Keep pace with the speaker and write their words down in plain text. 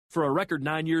For a record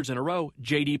 9 years in a row,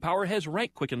 J.D. Power has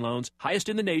ranked Quicken Loans highest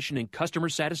in the nation in customer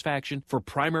satisfaction for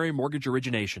primary mortgage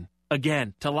origination.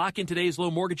 Again, to lock in today's low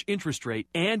mortgage interest rate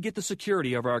and get the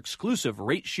security of our exclusive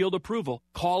Rate Shield approval,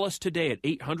 call us today at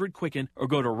 800-QUICKEN or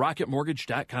go to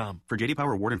rocketmortgage.com. For J.D.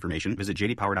 Power award information, visit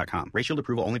jdpower.com. Rate Shield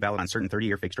approval only valid on certain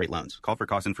 30-year fixed-rate loans. Call for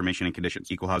cost information and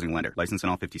conditions. Equal housing lender. License in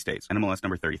all 50 states. NMLS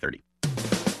number 3030.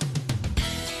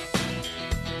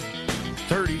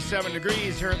 37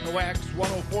 degrees here at the Wax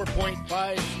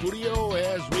 104.5 studio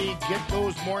as we get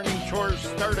those morning chores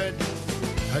started.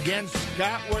 Again,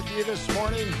 Scott with you this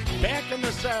morning, back in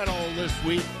the saddle this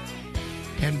week.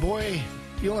 And boy,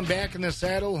 feeling back in the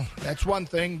saddle, that's one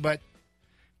thing, but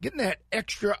getting that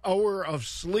extra hour of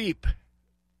sleep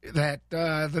that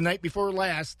the night before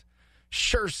last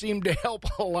sure seemed to help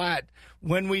a lot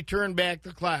when we turn back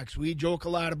the clocks. We joke a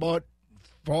lot about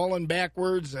falling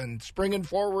backwards and springing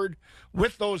forward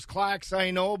with those clocks,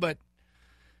 I know, but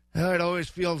it always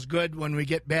feels good when we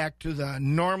get back to the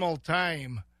normal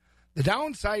time. The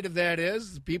downside of that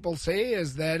is, people say,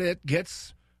 is that it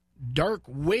gets dark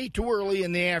way too early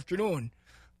in the afternoon.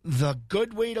 The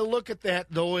good way to look at that,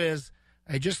 though, is,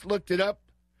 I just looked it up,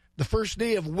 the first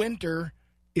day of winter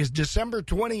is December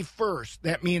 21st.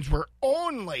 That means we're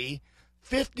only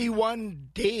 51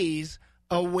 days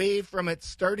away from it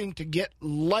starting to get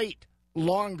light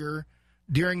longer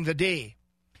during the day.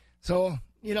 So,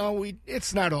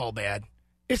 it's not all bad.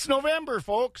 It's November,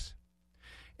 folks.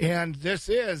 And this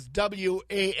is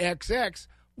WAXX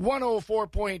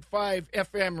 104.5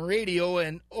 FM radio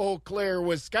in Eau Claire,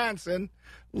 Wisconsin.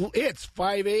 It's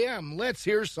 5 a.m. Let's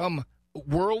hear some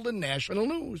world and national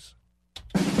news.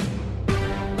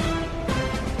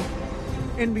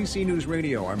 NBC News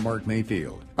Radio, I'm Mark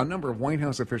Mayfield. A number of White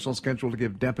House officials scheduled to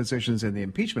give depositions in the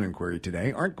impeachment inquiry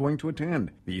today aren't going to attend.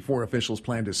 The 4 officials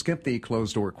plan to skip the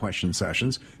closed-door question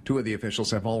sessions. 2 of the officials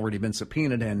have already been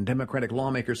subpoenaed, and Democratic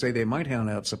lawmakers say they might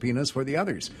hand out subpoenas for the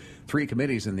others. 3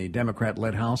 committees in the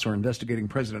Democrat-led House are investigating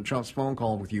President Trump's phone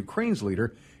call with Ukraine's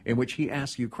leader, in which he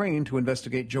asked Ukraine to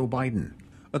investigate Joe Biden.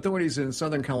 Authorities in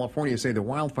Southern California say the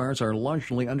wildfires are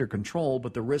largely under control,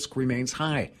 but the risk remains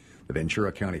high. The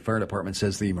Ventura County Fire Department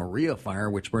says the Maria fire,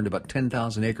 which burned about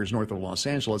 10,000 acres north of Los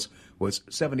Angeles, was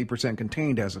 70%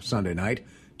 contained as of Sunday night.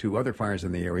 2 other fires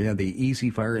in the area, the Easy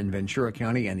Fire in Ventura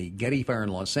County and the Getty Fire in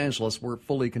Los Angeles, were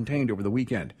fully contained over the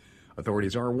weekend.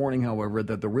 Authorities are warning, however,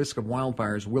 that the risk of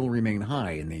wildfires will remain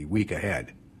high in the week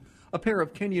ahead. A pair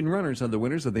of Kenyan runners are the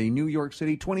winners of the New York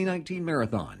City 2019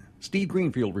 Marathon. Steve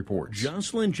Greenfield reports.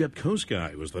 Jocelyn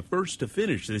Jepkosky was the first to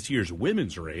finish this year's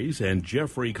women's race, and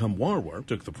Jeffrey Kamwarwa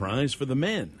took the prize for the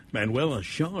men. Manuela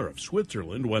Schar of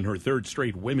Switzerland won her 3rd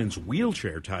straight women's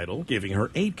wheelchair title, giving her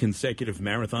 8 consecutive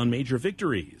marathon major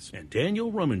victories. And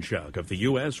Daniel Romanchuk of the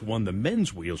U.S. won the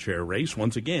men's wheelchair race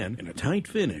once again in a tight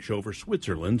finish over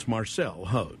Switzerland's Marcel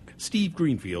Hug. Steve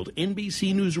Greenfield,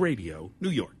 NBC News Radio, New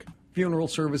York. Funeral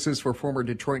services for former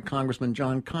Detroit Congressman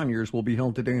John Conyers will be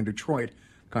held today in Detroit.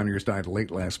 Conyers died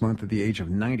late last month at the age of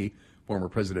 90. Former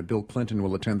President Bill Clinton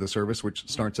will attend the service, which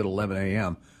starts at 11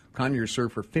 a.m. Conyers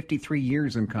served for 53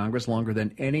 years in Congress, longer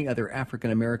than any other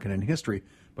African-American in history,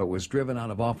 but was driven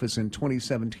out of office in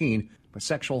 2017 by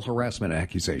sexual harassment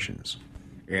accusations.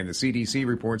 And the CDC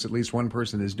reports at least 1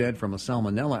 person is dead from a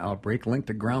salmonella outbreak linked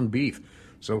to ground beef.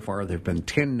 So far, there have been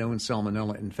 10 known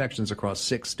salmonella infections across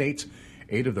 6 states.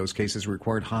 8 of those cases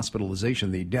required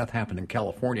hospitalization. The death happened in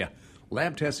California.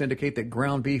 Lab tests indicate that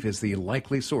ground beef is the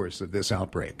likely source of this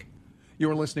outbreak.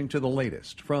 You're listening to the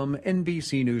latest from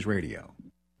NBC News Radio.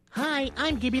 Hi,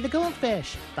 I'm Gibby the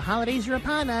Goldfish. The holidays are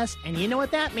upon us, and you know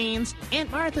what that means. Aunt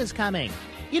Martha's coming.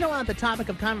 You don't want the topic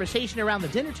of conversation around the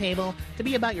dinner table to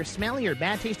be about your smelly or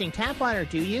bad-tasting tap water,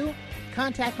 do you?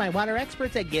 Contact my water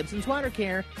experts at Gibson's Water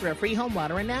Care for a free home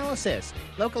water analysis.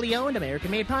 Locally owned,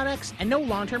 American-made products, and no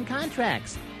long-term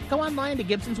contracts. Go online to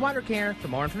Gibson's Water Care for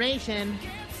more information.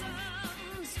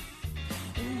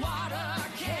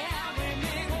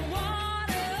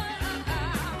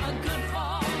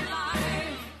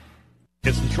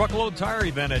 It's the Truckload Tire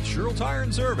Event at Sherrill Tire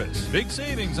and Service. Big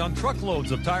savings on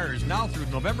truckloads of tires now through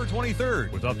November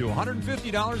 23rd, with up to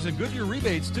 $150 in Goodyear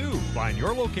rebates, too. Find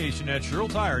your location at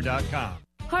SherrillTire.com.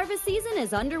 Harvest season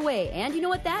is underway, and you know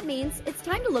what that means. It's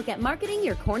time to look at marketing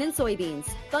your corn and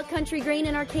soybeans. Buck Country Grain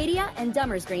in Arcadia and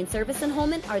Dummers Grain Service in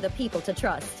Holmen are the people to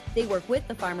trust. They work with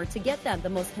the farmer to get them the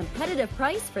most competitive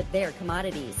price for their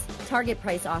commodities. Target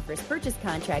Price offers purchase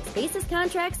contracts, basis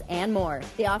contracts, and more.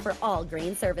 They offer all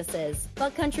grain services.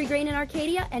 Buck Country Grain in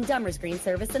Arcadia and Dummers Grain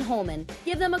Service in Holmen.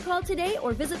 Give them a call today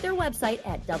or visit their website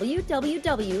at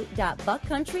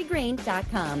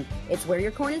www.buckcountrygrain.com. It's where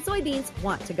your corn and soybeans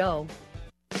want to go.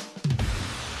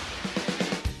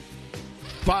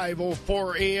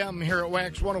 5:04 a.m. here at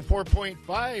Wax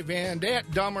 104.5 and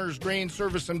at Dummer's Grain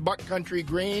Service and Buck Country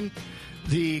Grain.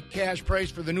 The cash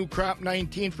price for the new crop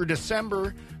 19 for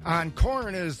December on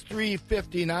corn is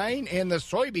 $3.59, and the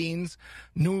soybeans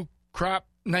new crop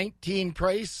 19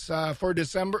 price for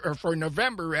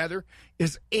November rather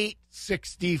is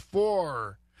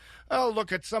 $8.64. I'll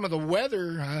look at some of the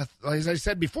weather. As I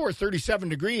said before, 37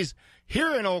 degrees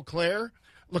here in Eau Claire.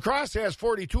 La Crosse has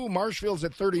 42, Marshfield's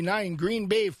at 39, Green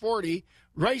Bay 40,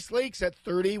 Rice Lake's at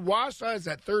 30, Wausau is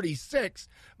at 36,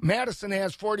 Madison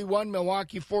has 41,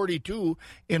 Milwaukee 42,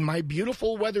 and my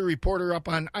beautiful weather reporter up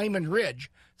on Iman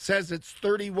Ridge says it's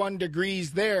 31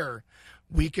 degrees there.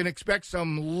 We can expect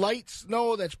some light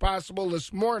snow that's possible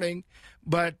this morning,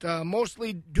 but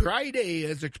mostly dry day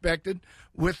is expected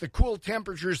with the cool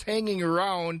temperatures hanging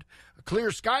around. A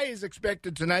clear sky is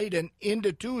expected tonight and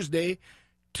into Tuesday.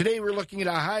 Today we're looking at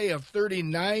a high of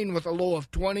 39 with a low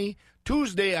of 20.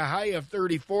 Tuesday a high of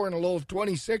 34 and a low of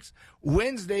 26.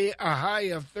 Wednesday a high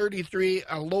of 33,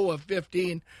 a low of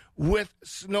 15 with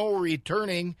snow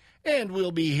returning. And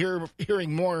we'll be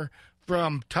hearing more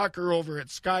from Tucker over at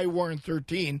Skywarn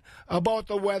 13 about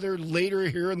the weather later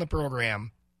here in the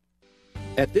program.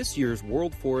 At this year's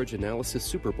World Forage Analysis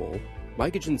Super Bowl,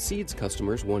 Mycogen Seeds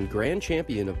customers won Grand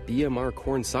Champion of BMR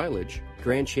corn silage,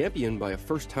 Grand Champion by a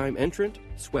first-time entrant,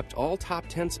 swept all top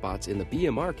 10 spots in the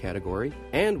BMR category,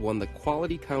 and won the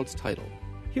Quality Counts title.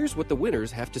 Here's what the winners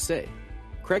have to say.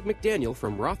 Craig McDaniel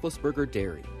from Roethlisberger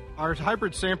Dairy. Our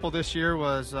hybrid sample this year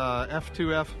was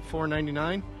F2F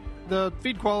 499. The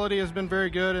feed quality has been very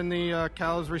good, and the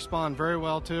cows respond very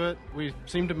well to it. We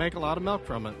seem to make a lot of milk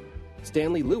from it.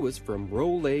 Stanley Lewis from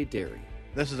Rolay Dairy.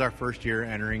 This is our first year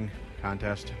entering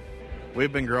contest.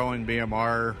 We've been growing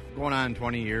BMR going on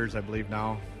 20 years, I believe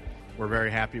now. We're very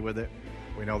happy with it.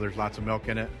 We know there's lots of milk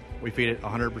in it. We feed it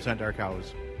 100% to our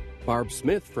cows. Barb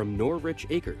Smith from Norwich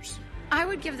Acres. I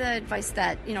would give the advice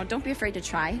that, don't be afraid to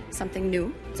try something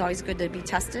new. It's always good to be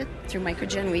tested. Through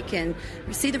Mycogen, we can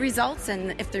see the results,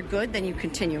 and if they're good, then you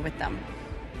continue with them.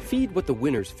 Feed what the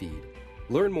winners feed.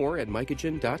 Learn more at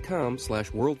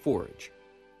mycogen.com/worldforage.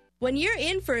 When you're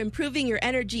in for improving your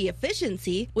energy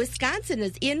efficiency, Wisconsin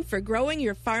is in for growing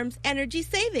your farm's energy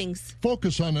savings.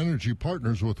 Focus on Energy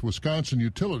partners with Wisconsin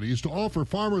Utilities to offer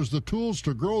farmers the tools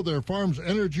to grow their farm's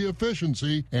energy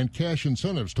efficiency and cash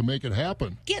incentives to make it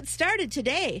happen. Get started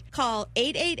today. Call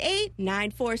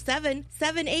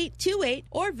 888-947-7828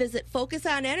 or visit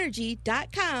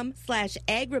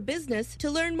focusonenergy.com/agribusiness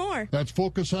to learn more. That's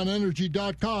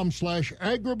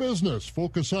focusonenergy.com/agribusiness.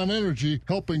 Focus on Energy,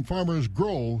 helping farmers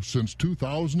grow since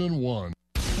 2001.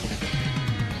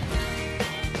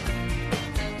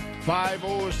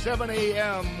 5:07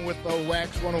 a.m. with the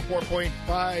Wax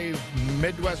 104.5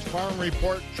 Midwest Farm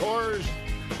Report chores.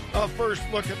 A first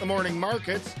look at the morning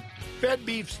markets. Fed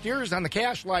beef steers on the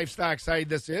cash livestock side,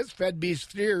 this is. Fed beef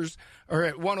steers are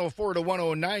at 104 to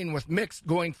 109 with mixed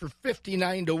going for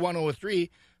 59 to 103.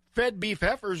 Fed beef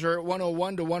heifers are at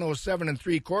 101 to 107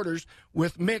 3/4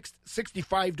 with mixed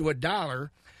 65 to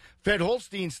 $1. Fed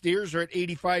Holstein steers are at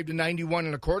 85 to 91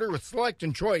 1/4 with select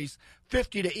and choice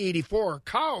 50 to 84.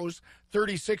 Cows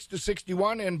 36 to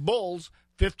 61 and bulls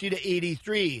 50 to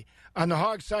 83. On the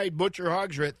hog side, butcher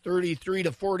hogs are at 33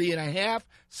 to 40 1/2.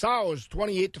 Sows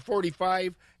 28 to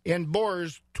 45 and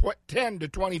boars 10 to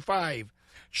 25.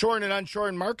 Shorn and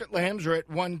unshorn market lambs are at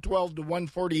 112 to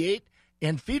 148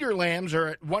 and feeder lambs are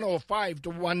at 105 to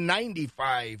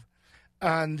 195.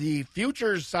 On the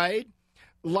futures side,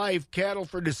 live cattle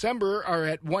for December are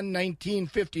at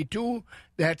 119.52.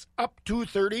 That's up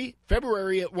 230.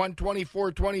 February at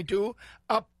 124.22,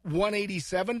 up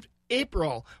 187.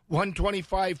 April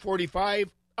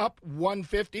 125.45, up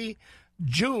 150.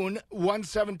 June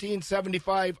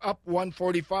 117.75, up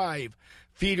 145.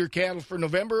 Feeder cattle for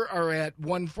November are at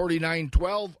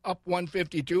 149.12, up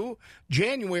 152.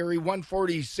 January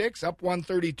 146, up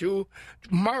 132.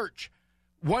 March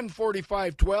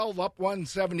 145.12, up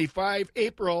 175.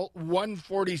 April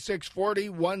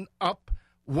 146.40, up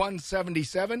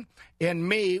 177. And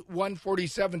May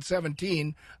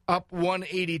 147.17, up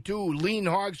 182. Lean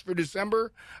hogs for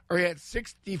December are at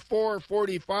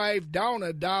 64.45, down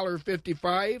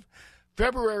 $1.55.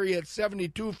 February at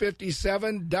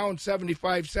 72.57, down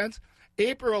 75 cents.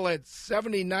 April at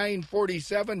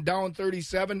 79.47, down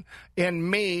 37. And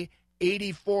May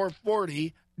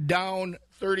 84.40, down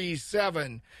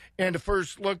 37. And a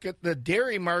first look at the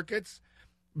dairy markets.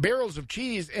 Barrels of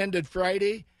cheese ended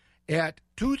Friday at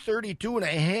 232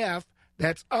 1/2.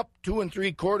 That's up 2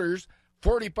 3/4.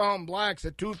 40-pound blocks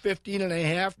at 215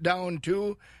 1/2, down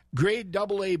 2. Grade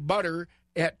AA butter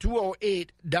at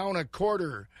 208, down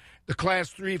 1/4. The Class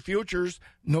 3 futures,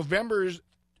 November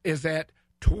is at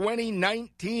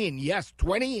 2019. Yes,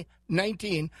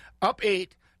 2019, up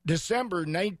 8. December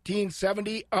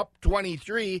 1970, up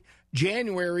 23.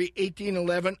 January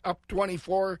 1811, up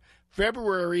 24.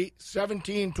 February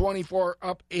 1724,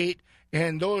 up 8.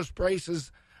 And those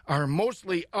prices are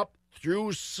mostly up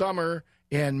through summer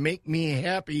and make me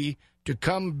happy to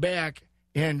come back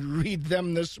and read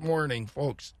them this morning,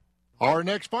 folks. Our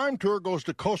next farm tour goes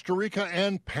to Costa Rica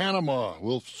and Panama.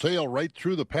 We'll sail right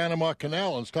through the Panama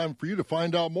Canal, and it's time for you to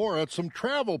find out more at some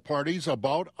travel parties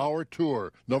about our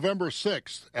tour. November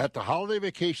 6th at the Holiday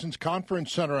Vacations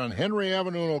Conference Center on Henry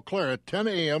Avenue in Eau Claire at 10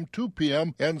 a.m., 2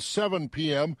 p.m., and 7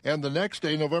 p.m. And the next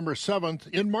day, November 7th,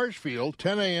 in Marshfield,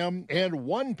 10 a.m. and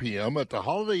 1 p.m. at the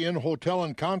Holiday Inn Hotel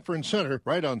and Conference Center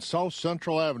right on South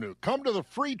Central Avenue. Come to the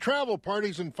free travel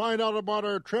parties and find out about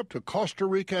our trip to Costa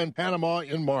Rica and Panama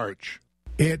in March.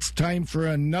 It's time for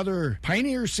another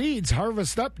Pioneer Seeds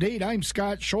Harvest Update. I'm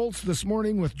Scott Schultz this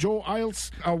morning with Joe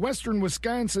Eilts, a Western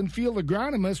Wisconsin field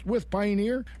agronomist with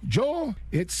Pioneer. Joe,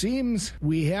 it seems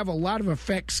we have a lot of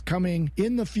effects coming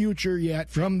in the future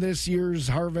yet from this year's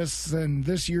harvests and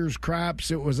this year's crops.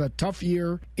 It was a tough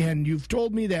year, and you've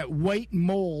told me that white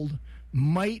mold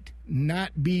might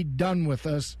not be done with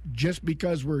us just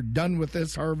because we're done with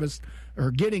this harvest or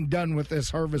getting done with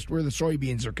this harvest where the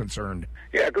soybeans are concerned.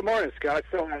 Yeah, good morning, Scott.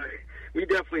 So we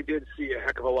definitely did see a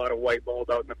heck of a lot of white mold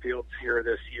out in the fields here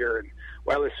this year, and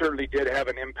while it certainly did have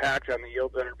an impact on the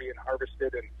yields that are being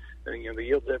harvested and the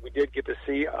yields that we did get to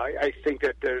see, I think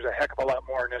that there's a heck of a lot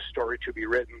more in this story to be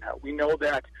written. We know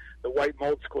that the white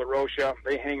mold sclerotia,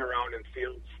 they hang around in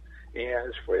fields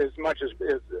and as much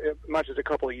as a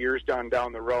couple of years down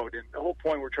the road. And the whole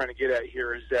point we're trying to get at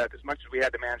here is that as much as we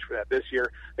had to manage for that this year,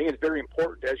 I think it's very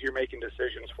important as you're making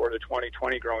decisions for the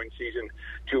 2020 growing season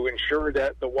to ensure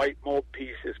that the white mold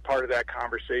piece is part of that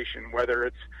conversation, whether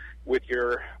it's with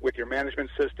your management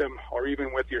system or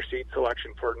even with your seed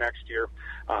selection for next year.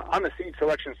 On the seed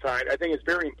selection side, I think it's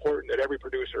very important that every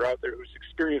producer out there who's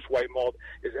experienced white mold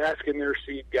is asking their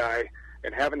seed guy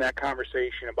and having that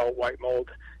conversation about white mold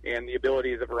and the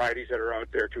ability of the varieties that are out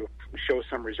there to show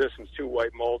some resistance to white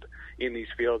mold in these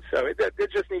fields. So it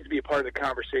just needs to be a part of the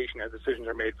conversation as decisions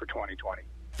are made for 2020.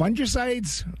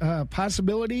 Fungicides,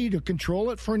 possibility to control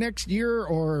it for next year,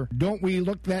 or don't we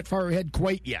look that far ahead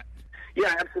quite yet?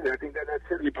 Yeah, absolutely. I think that's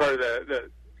certainly part of the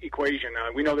equation.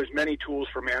 We know there's many tools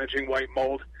for managing white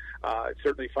mold.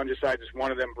 Certainly fungicides is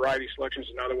one of them. Variety selection is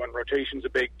another one. Rotation's a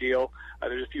big deal.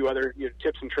 There's a few other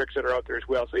tips and tricks that are out there as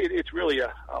well. So it's really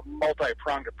a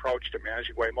multi-pronged approach to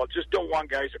managing white mold. Just don't want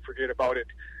guys to forget about it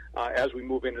as we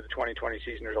move into the 2020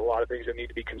 season. There's a lot of things that need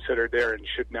to be considered there and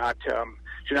should not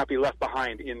be left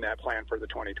behind in that plan for the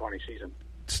 2020 season.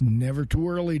 It's never too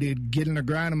early to get an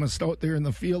agronomist out there in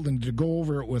the field and to go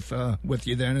over it with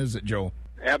you then, is it, Joe?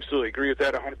 Absolutely. Agree with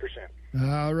that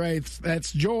 100%. All right.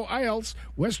 That's Joe Eilts,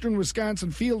 Western Wisconsin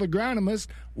field agronomist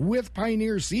with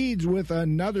Pioneer Seeds with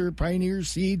another Pioneer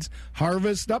Seeds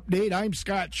Harvest Update. I'm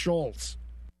Scott Schultz.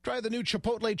 Try the new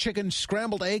Chipotle Chicken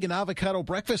Scrambled Egg and Avocado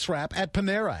Breakfast Wrap at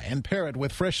Panera and pair it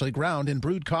with freshly ground and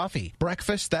brewed coffee.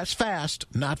 Breakfast that's fast,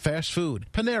 not fast food.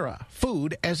 Panera,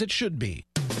 food as it should be.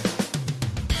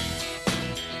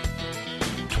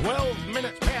 12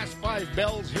 minutes past 5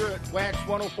 bells here at Wax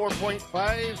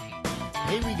 104.5.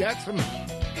 Hey, we got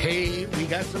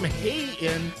some hay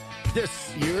in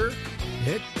this year.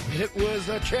 It was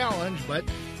a challenge, but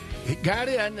it got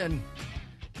in, and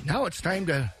now it's time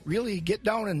to really get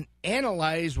down and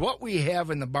analyze what we have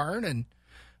in the barn. And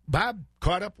Bob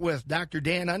caught up with Dr.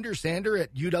 Dan Undersander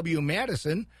at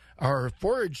UW-Madison, our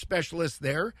forage specialist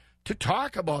there, to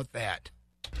talk about that.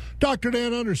 Dr.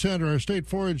 Dan Undersander, our state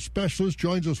forage specialist,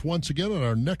 joins us once again on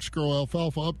our Next Grow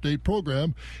Alfalfa Update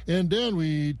program. And Dan,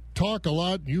 we talk a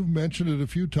lot, you've mentioned it a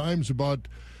few times, about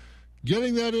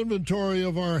getting that inventory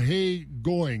of our hay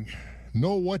going.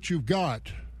 Know what you've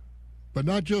got, but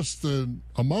not just the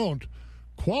amount.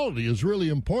 Quality is really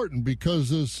important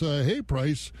because this hay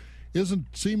price isn't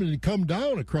seeming to come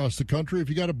down across the country if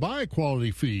you got to buy quality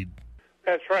feed.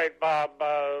 That's right, Bob.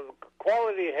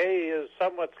 Quality hay is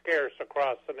somewhat scarce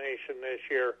across the nation this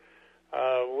year.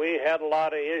 We had a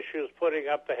lot of issues putting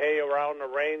up the hay around the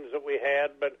rains that we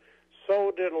had, but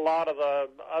so did a lot of the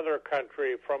other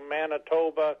country, from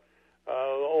Manitoba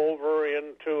over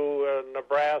into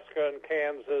Nebraska and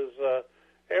Kansas.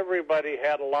 Everybody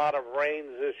had a lot of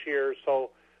rains this year,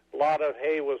 so a lot of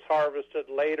hay was harvested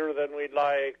later than we'd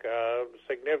like. A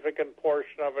significant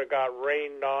portion of it got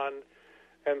rained on.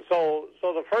 And so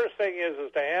the first thing is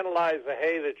to analyze the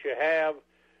hay that you have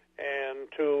and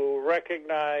to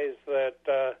recognize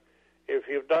that If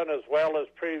you've done as well as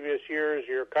previous years,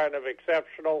 you're kind of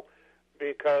exceptional,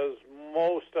 because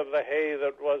most of the hay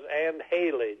and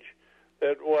haylage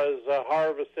that was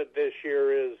harvested this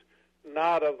year is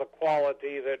not of the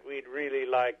quality that we'd really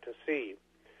like to see.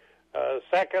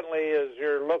 Secondly, as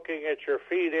you're looking at your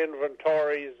feed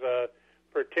inventories,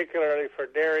 particularly for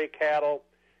dairy cattle,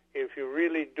 if you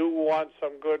really do want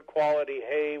some good quality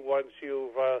hay, once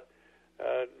you've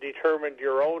determined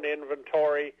your own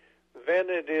inventory, then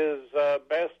it is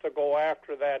best to go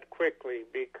after that quickly,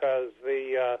 because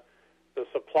the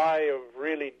supply of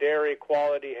really dairy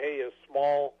quality hay is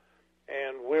small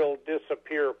and will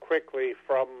disappear quickly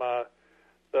from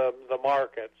the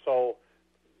market. So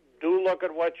do look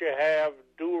at what you have.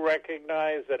 Do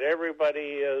recognize that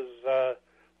everybody is,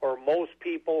 or most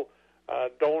people,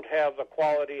 don't have the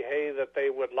quality hay that they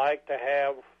would like to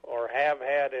have or have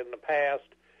had in the past.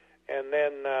 And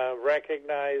then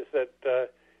recognize that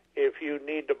if you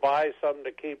need to buy some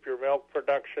to keep your milk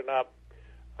production up,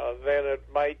 then it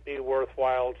might be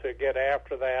worthwhile to get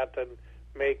after that and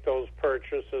make those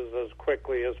purchases as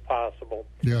quickly as possible.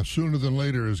 Yeah, sooner than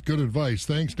later is good advice.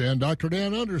 Thanks, Dan. Dr.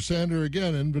 Dan Undersander,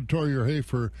 again, inventory your hay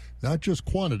for not just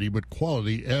quantity, but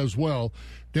quality as well.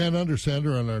 Dan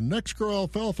Undersander on our Next Grow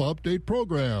Alfalfa Update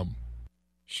program.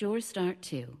 Sure Start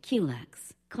 2,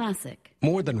 Culex, Classic.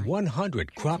 More than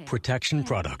 100 crop protection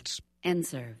products.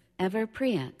 N-Serve,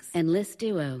 Ever-Prex, Enlist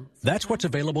Duo. That's what's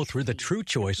available through the True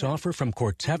Choice offer from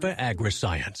Corteva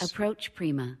Agriscience. Approach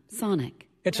Prima, Sonic.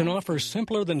 It's an offer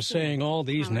simpler than saying all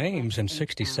these names in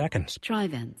 60 seconds.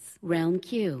 Trivence, Realm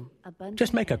Q.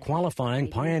 Just make a qualifying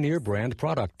Pioneer brand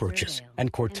product purchase,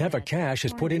 and Corteva Cash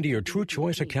is put into your True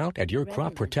Choice account at your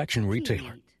crop protection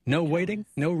retailer. No waiting,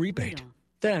 no rebate.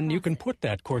 Then you can put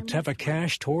that Corteva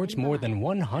Cash towards more than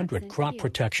 100 crop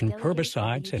protection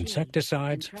herbicides,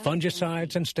 insecticides,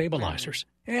 fungicides, and stabilizers.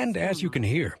 And as you can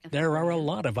hear, there are a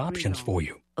lot of options for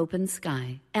you. Open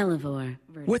Sky, Elevore.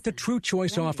 With the True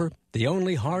Choice offer, the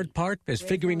only hard part is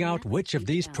figuring out which of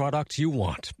these products you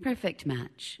want. Perfect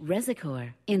Match,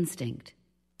 Resicor, Instinct.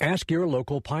 Ask your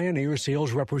local Pioneer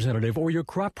sales representative or your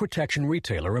crop protection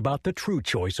retailer about the True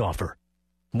Choice offer.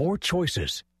 More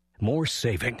choices, more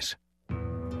savings.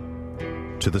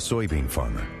 To the soybean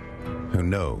farmer who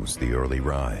knows the early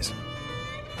rise,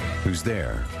 who's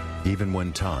there even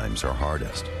when times are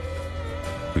hardest,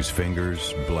 whose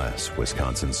fingers bless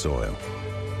Wisconsin soil,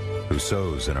 who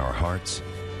sows in our hearts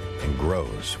and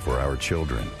grows for our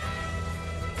children.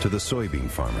 To the soybean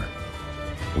farmer,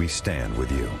 we stand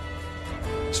with you.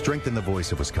 Strengthen the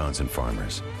voice of Wisconsin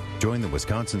farmers. Join the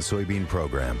Wisconsin Soybean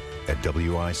Program at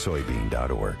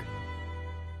wisoybean.org.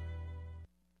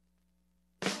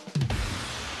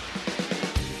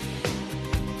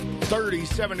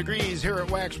 .37 degrees here at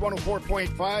Wax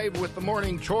 104.5 with the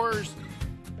morning chores.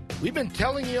 We've been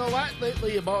telling you a lot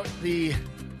lately about the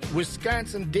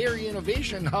Wisconsin Dairy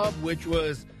Innovation Hub, which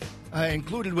was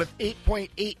included with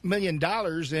 $8.8 million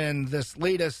in this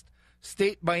latest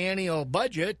state biennial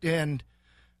budget, and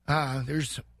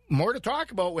there's more to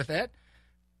talk about with that.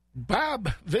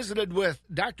 Bob visited with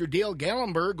Dr. Dale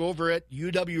Gallenberg over at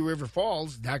UW River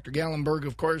Falls. Dr. Gallenberg,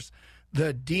 of course,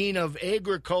 the Dean of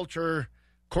Agriculture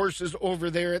courses over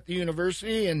there at the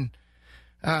university, and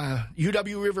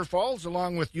UW River Falls,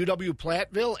 along with UW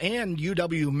Platteville and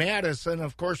UW Madison,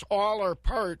 of course, all are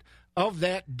part of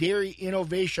that Dairy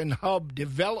Innovation Hub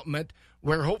development,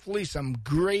 where hopefully some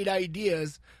great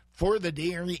ideas for the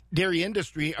dairy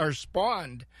industry are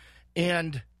spawned.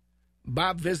 And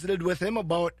Bob visited with him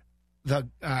about the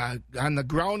on the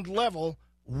ground level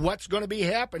what's going to be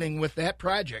happening with that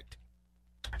project.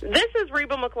 This is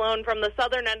Reba McClone from the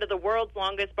southern end of the world's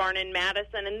longest barn in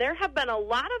Madison, and there have been a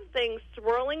lot of things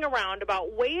swirling around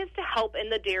about ways to help in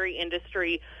the dairy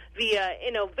industry via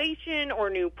innovation or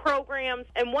new programs.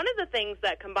 And one of the things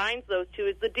that combines those two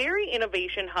is the Dairy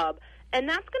Innovation Hub, and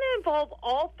that's going to involve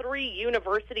all three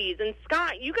universities. And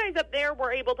Scott, you guys up there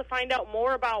were able to find out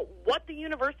more about what the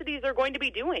universities are going to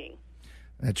be doing.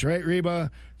 That's right,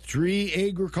 Reba. 3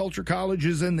 agriculture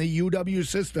colleges in the UW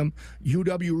system,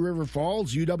 UW River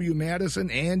Falls, UW Madison,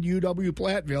 and UW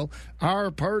Platteville, are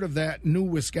part of that new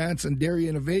Wisconsin Dairy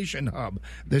Innovation Hub.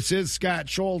 This is Scott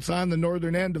Schultz on the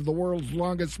northern end of the world's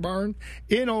longest barn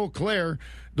in Eau Claire.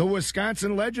 The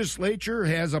Wisconsin legislature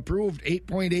has approved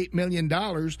 $8.8 million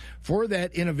for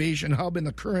that innovation hub in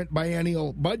the current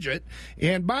biennial budget.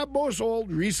 And Bob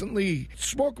Bosold recently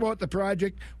spoke about the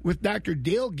project with Dr.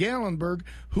 Dale Gallenberg,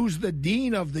 who's the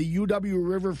dean of the UW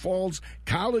River Falls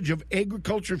College of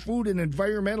Agriculture, Food, and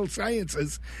Environmental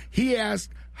Sciences. He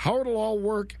asked how it'll all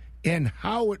work and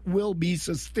how it will be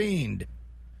sustained.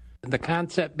 The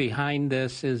concept behind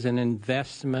this is an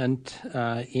investment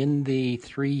in the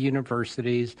 3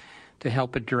 universities to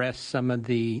help address some of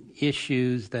the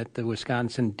issues that the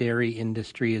Wisconsin dairy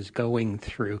industry is going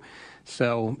through.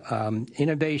 So,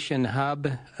 Innovation Hub,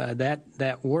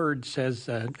 that word says,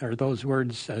 or those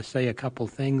words say a couple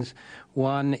things.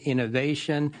 One,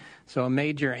 innovation. So a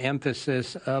major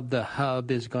emphasis of the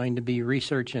hub is going to be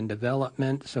research and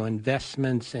development, so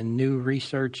investments in new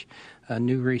research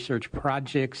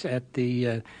projects at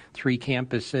the 3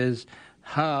 campuses.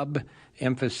 Hub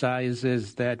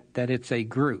emphasizes that it's a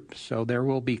group, so there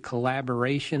will be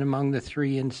collaboration among the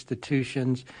 3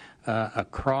 institutions,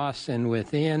 across and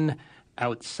within,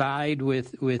 outside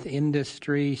with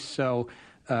industry. So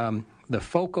the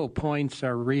focal points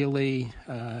are really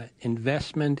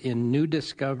investment in new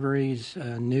discoveries,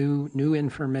 new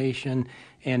information,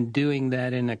 and doing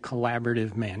that in a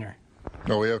collaborative manner.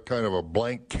 Now, we have kind of a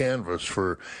blank canvas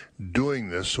for doing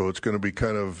this, so it's going to be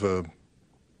kind of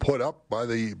put up by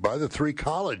the 3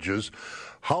 colleges.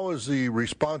 How is the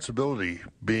responsibility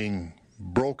being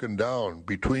broken down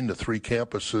between the 3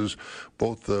 campuses,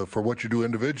 both for what you do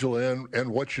individually and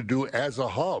what you do as a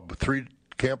hub, 3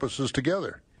 campuses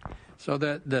together? So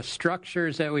the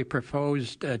structures that we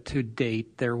proposed to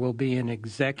date, there will be an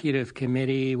executive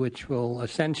committee, which will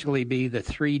essentially be the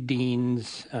 3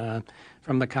 deans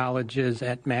from the colleges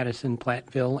at Madison,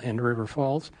 Platteville, and River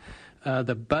Falls.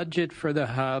 The budget for the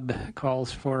hub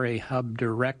calls for a hub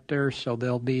director, so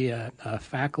there'll be a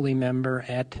faculty member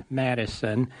at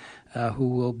Madison who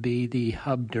will be the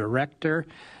hub director,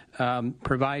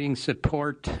 providing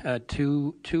support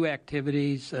to 2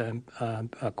 activities,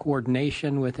 a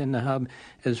coordination within the hub,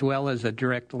 as well as a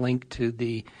direct link to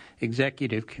the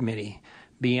executive committee.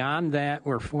 Beyond that,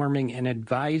 we're forming an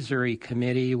advisory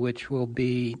committee, which will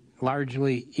be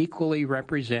largely equally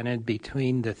represented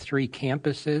between the 3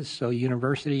 campuses, so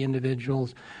university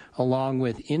individuals, along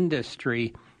with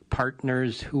industry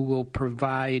partners who will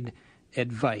provide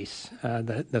advice.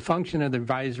 The function of the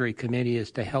advisory committee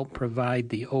is to help provide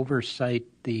the oversight,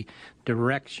 the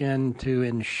direction to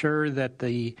ensure that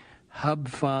the hub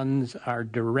funds are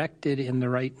directed in the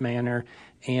right manner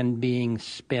and being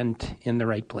spent in the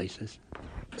right places.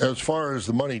 As far as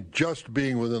the money just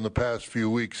being within the past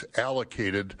few weeks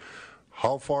allocated,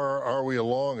 how far are we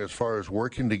along as far as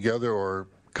working together or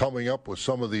coming up with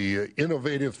some of the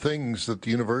innovative things that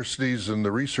the universities and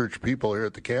the research people here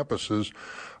at the campuses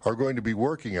are going to be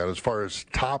working on as far as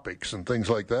topics and things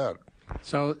like that?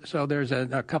 So there's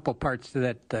a couple parts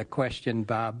to that question,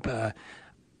 Bob.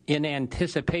 In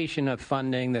anticipation of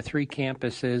funding, the 3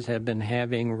 campuses have been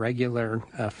having regular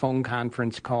phone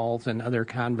conference calls and other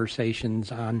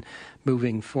conversations on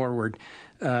moving forward.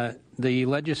 The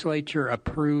legislature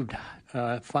approved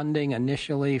funding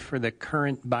initially for the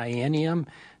current biennium,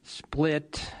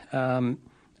 split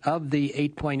of the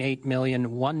 $8.8 million,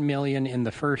 $1 million in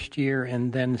the first year,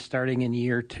 and then starting in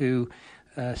year 2,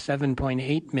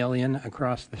 $7.8 million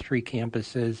across the 3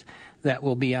 campuses that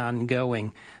will be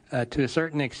ongoing. To a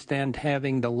certain extent,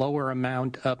 having the lower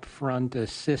amount up front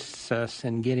assists us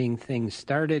in getting things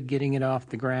started, getting it off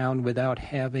the ground without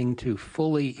having to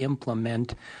fully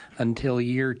implement until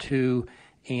year 2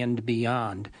 and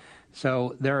beyond.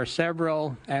 So there are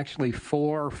several, actually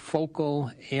 4 focal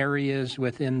areas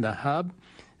within the hub.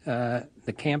 The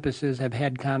campuses have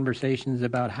had conversations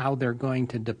about how they're going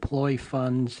to deploy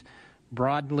funds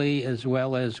broadly, as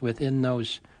well as within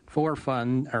those 4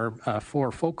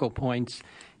 focal points.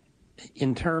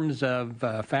 In terms of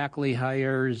faculty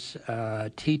hires,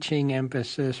 teaching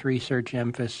emphasis, research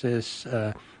emphasis,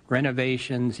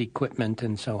 renovations, equipment,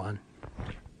 and so on.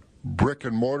 Brick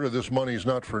and mortar, this money is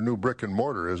not for new brick and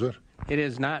mortar, is it? It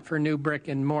is not for new brick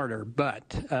and mortar, but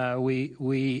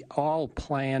we all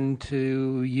plan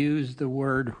to use the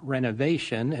word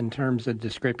renovation in terms of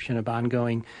description of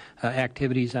ongoing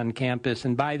activities on campus.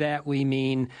 And by that we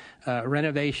mean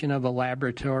renovation of a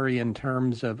laboratory in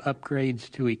terms of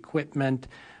upgrades to equipment.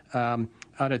 Out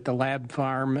at the lab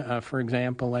farm, for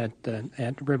example,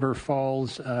 at River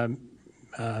Falls,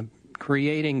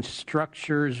 creating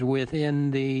structures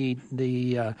within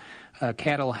the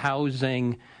cattle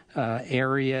housing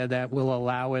area that will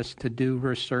allow us to do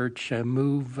research,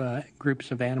 move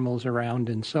groups of animals around,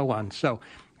 and so on. So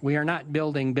we are not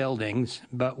building buildings,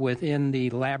 but within the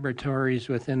laboratories,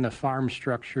 within the farm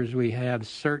structures, we have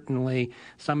certainly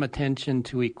some attention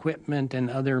to equipment and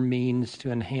other means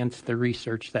to enhance the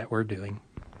research that we're doing.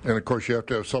 And, of course, you have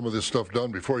to have some of this stuff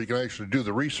done before you can actually do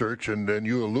the research, and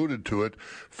you alluded to it,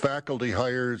 faculty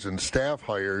hires and staff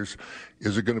hires.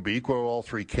 Is it going to be equal to all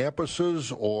 3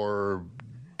 campuses, or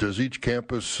does each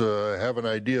campus have an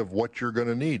idea of what you're going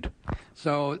to need?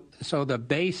 So the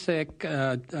basic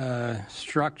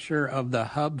structure of the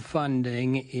hub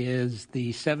funding is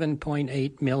the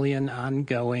 $7.8 million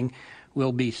ongoing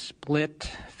will be split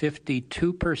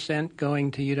 52% going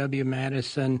to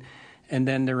UW-Madison, and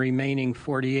then the remaining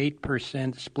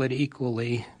 48% split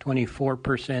equally,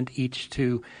 24% each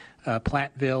to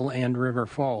Platteville and River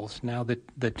Falls. Now,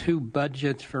 the two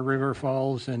budgets for River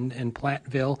Falls and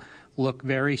Platteville look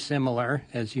very similar,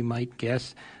 as you might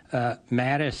guess.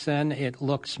 Madison, it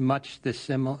looks much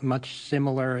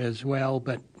similar as well,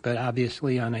 but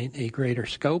obviously on a greater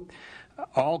scope.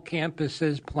 All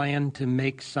campuses plan to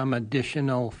make some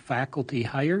additional faculty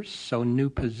hires, so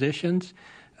new positions.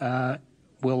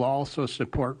 We'll also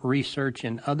support research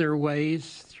in other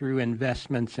ways through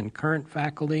investments in current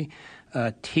faculty.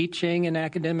 Teaching an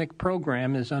academic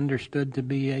program is understood to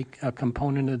be a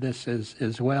component of this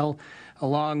as well,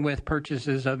 along with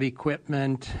purchases of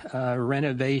equipment,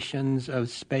 renovations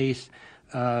of space,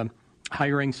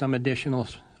 hiring some additional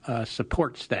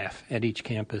support staff at each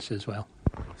campus as well.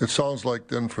 It sounds like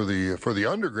then for the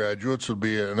undergraduates would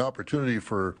be an opportunity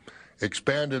for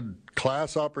expanded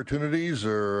class opportunities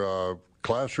or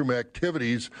classroom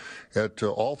activities at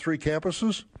all three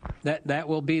campuses? That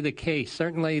will be the case.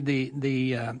 Certainly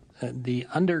the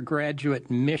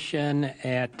undergraduate mission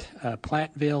at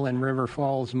Platteville and River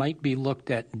Falls might be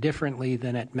looked at differently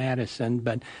than at Madison,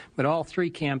 but all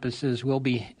three campuses will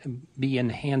be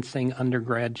enhancing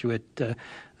undergraduate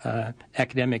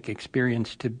academic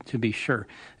experience to be sure.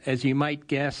 As you might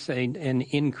guess, an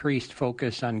increased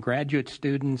focus on graduate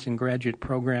students and graduate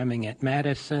programming at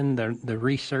Madison, the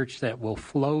research that will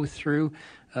flow through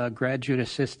graduate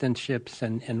assistantships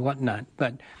and whatnot.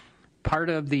 But part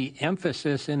of the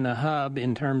emphasis in the hub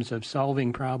in terms of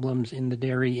solving problems in the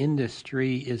dairy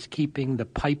industry is keeping the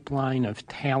pipeline of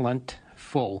talent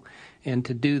full. And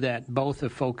to do that, both a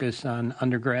focus on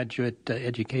undergraduate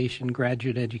education,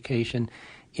 graduate education,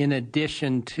 in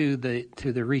addition to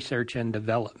the research and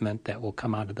development that will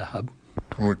come out of the hub.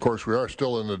 And of course, we are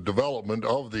still in the development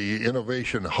of the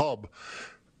Innovation Hub.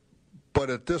 But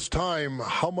at this time,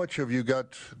 how much have you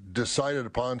got decided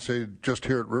upon, say, just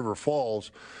here at River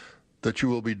Falls, that you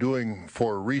will be doing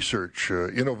for research,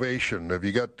 innovation? Have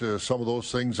you got some of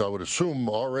those things, I would assume,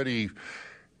 already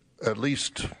at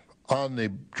least on the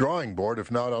drawing board,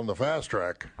 if not on the fast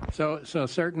track? So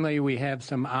certainly we have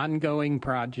some ongoing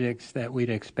projects that we'd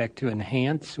expect to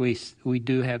enhance. We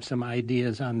do have some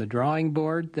ideas on the drawing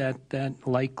board that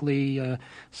likely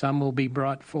some will be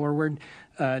brought forward.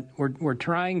 We're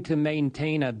trying to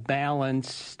maintain a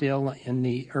balance still in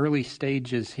the early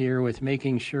stages here with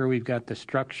making sure we've got the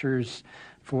structures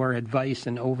for advice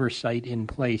and oversight in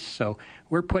place. So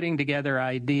we're putting together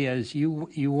ideas. You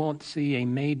won't see a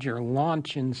major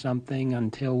launch in something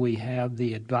until we have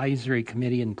the advisory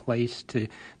committee in place to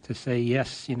say,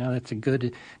 yes, that's a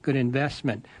good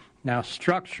investment. Now,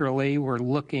 structurally, we're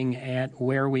looking at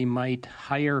where we might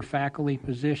hire faculty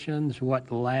positions,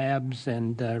 what labs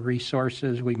and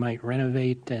resources we might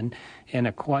renovate and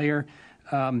acquire.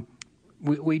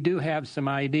 We do have some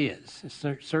ideas.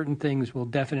 Certain things will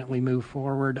definitely move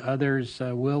forward. Others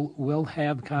will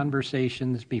have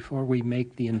conversations before we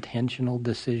make the intentional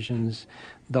decisions.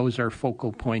 Those are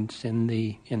focal points in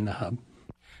the hub.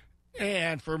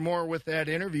 And for more with that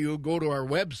interview, go to our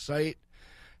website,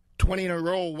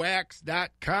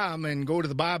 20inarowwax.com, and go to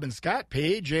the Bob and Scott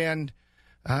page, and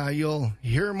you'll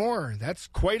hear more. That's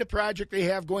quite a project they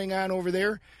have going on over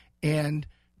there, and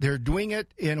they're doing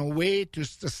it in a way to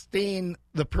sustain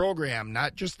the program,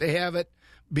 not just to have it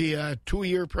be a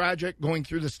 2-year project going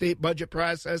through the state budget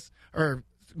process or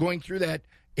going through that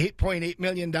 $8.8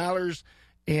 million,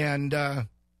 and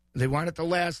they want it to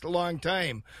last a long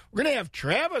time. We're going to have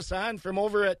Travis on from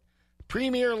over at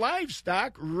Premier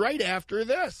Livestock right after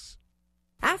this.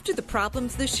 After the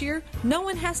problems this year, no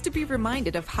one has to be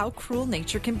reminded of how cruel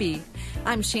nature can be.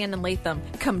 I'm Shannon Latham.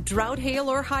 Come drought, hail,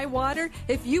 or high water,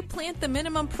 if you plant the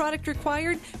minimum product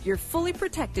required, you're fully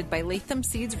protected by Latham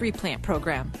Seeds Replant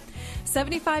Program.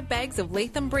 75 bags of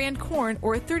Latham brand corn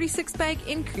or a 36-bag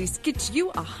increase gets you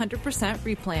 100%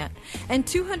 replant. And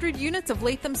 200 units of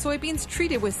Latham soybeans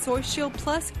treated with Soy Shield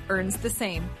Plus earns the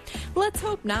same. Let's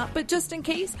hope not, but just in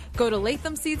case, go to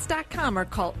lathamseeds.com or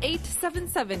call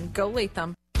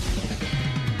 877-GO-LATHAM.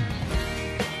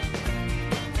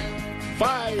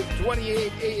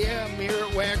 5:28 a.m. here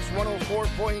at Wax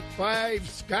 104.5.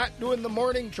 Scott doing the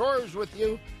morning chores with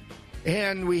you.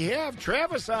 And we have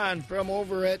Travis on from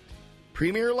over at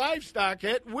Premier Livestock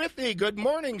at Withee. Good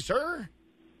morning, sir.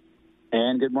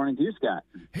 And good morning to you, Scott.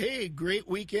 Hey, great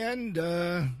weekend.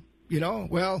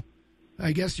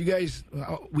 I guess you guys,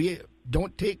 we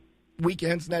don't take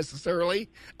weekends necessarily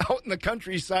out in the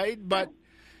countryside, but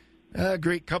a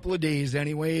great couple of days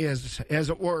anyway, as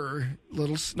it were.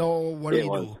 Little snow, what do you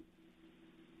do?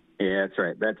 Yeah, that's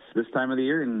right. That's this time of the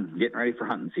year and getting ready for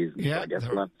hunting season. Yeah, so I guess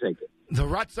we'll have to take it. The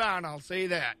rut's on, I'll say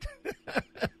that.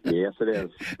 Yes, it is.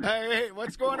 All right,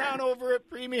 what's going on over at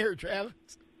Premier, Travis?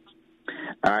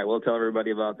 All right, we'll tell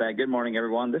everybody about that. Good morning,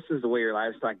 everyone. This is the way your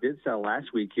livestock did sell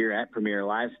last week here at Premier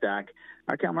Livestock.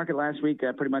 Our cow market last week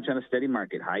pretty much on a steady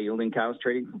market. High-yielding cows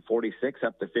trading from 46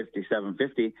 up to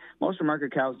 57.50. Most of our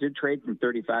market cows did trade from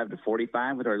 35 to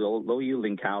 45, with our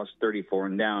low-yielding cows 34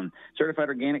 and down. Certified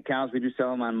organic cows, we do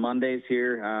sell them on Mondays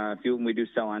here. A few of them we do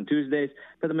sell on Tuesdays,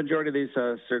 but the majority of these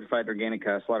certified organic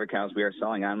slaughter cows we are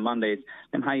selling on Mondays.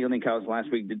 And high-yielding cows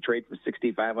last week did trade from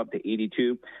 65 up to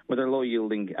 82, with our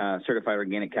low-yielding certified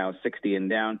organic cows 60 and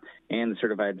down, and the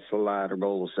certified slaughter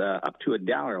bulls up to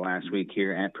 $1 last week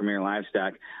here at Premier Livestock.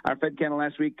 Our fed cattle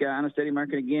last week on a steady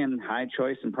market again. High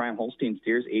choice and prime Holstein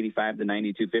steers 85 to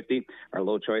 92.50. Our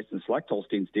low choice and select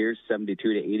Holstein steers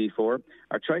 72 to 84.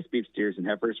 Our choice beef steers and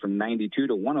heifers from 92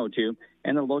 to 102,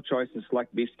 and the low choice and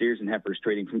select beef steers and heifers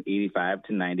trading from 85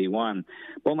 to 91.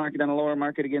 Bull market on a lower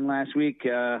market again last week.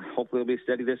 Hopefully it'll be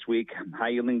steady this week. High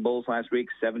yielding bulls last week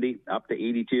 70 up to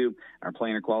 82. Our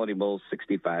plainer quality bulls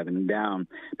 65 and down.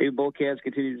 Baby bull calves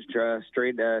continue to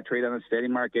trade on a steady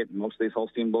market. Most of these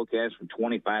Holstein bull calves from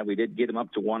 25. We did get them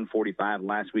up to 145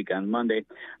 last week on Monday.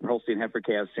 Our Holstein heifer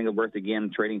calves single birth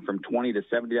again trading from $20 to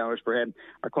 $70 per head.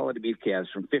 Our quality beef calves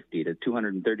from $50 to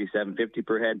 $237.50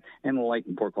 per head, and the light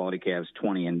and poor quality calves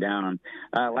 20 and down.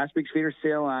 Last week's feeder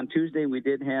sale on Tuesday, we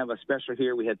did have a special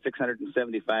here. We had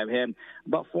 675 head.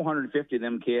 About 450 of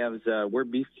them calves were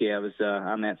beef calves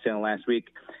on that sale last week.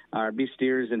 Our beef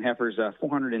steers and heifers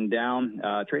 400 and down,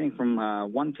 trading from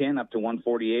 110 up to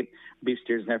 148. Beef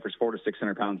steers and heifers 400 to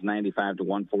 600 pounds, 95 to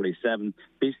 147.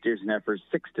 Beef steers and heifers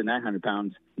 600 to 900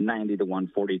 pounds, 90 to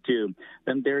 142.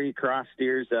 Then dairy cross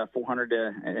steers 400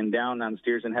 and down on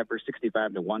steers and heifers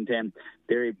 65 to 110.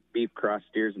 Dairy beef cross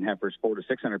steers and heifers 400 to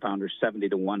 600 pounders 70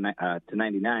 to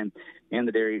 99. And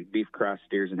the dairy beef cross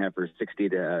steers and heifers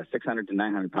 600 to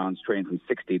 900 pounds, trading from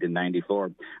 60 to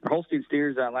 94. Our Holstein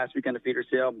steers last week on the feeder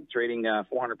sale trading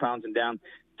 400 pounds and down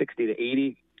 60 to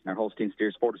 80. Our Holstein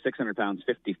steers 400 to 600 pounds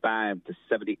 55 to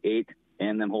 78.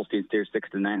 And then Holstein steers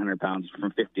 600 to 900 pounds from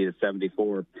 50 to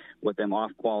 74, with them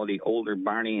off-quality, older,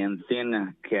 Barney, and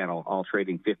thin cattle all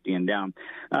trading 50 and down.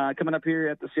 Coming up here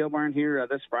at the sale barn here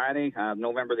this Friday,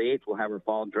 November the 8th, we'll have our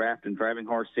fall draft and driving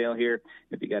horse sale here.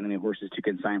 If you got any horses to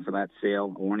consign for that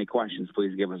sale or any questions,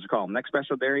 please give us a call. Next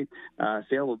special dairy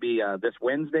sale will be this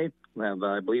Wednesday. We'll have,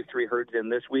 I believe, 3 herds in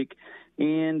this week.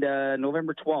 And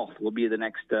November 12th will be the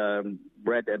next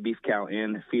bred beef cow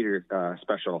and feeder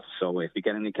special. So if you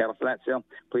got any cattle for that sale,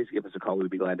 please give us a call.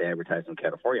 We'd be glad to advertise some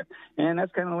cattle for you. And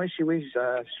that's kind of the way we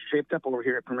shaped up over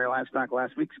here at Premier Livestock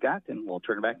last week, Scott, and we'll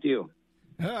turn it back to you.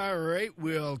 All right.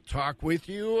 We'll talk with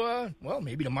you,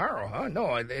 maybe tomorrow, huh?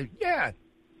 No, yeah.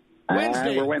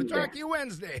 Wednesday. We'll talk to you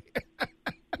Wednesday.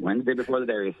 Wednesday before the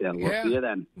dairy sale. We'll see you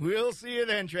then. We'll see you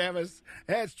then, Travis.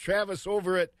 That's Travis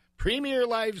over at Premier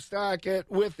Livestock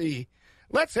at Withee.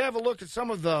 Let's have a look at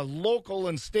some of the local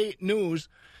and state news.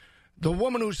 The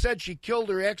woman who said she killed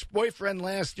her ex-boyfriend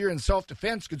last year in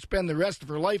self-defense could spend the rest of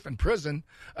her life in prison.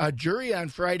 A jury on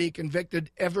Friday convicted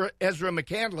Ezra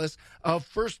McCandless of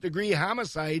first-degree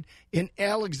homicide in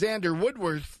Alexander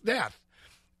Woodworth's death.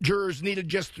 Jurors needed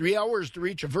just 3 hours to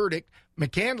reach a verdict.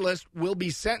 McCandless will be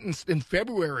sentenced in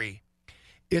February.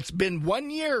 It's been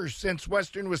 1 year since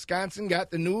Western Wisconsin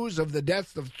got the news of the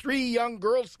deaths of 3 young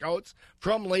Girl Scouts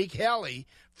from Lake Hallie.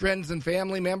 Friends and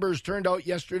family members turned out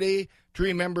yesterday to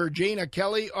remember Jana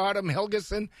Kelly, Autumn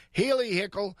Helgeson, Haley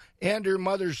Hickel, and her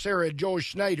mother, Sarah Jo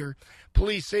Schneider.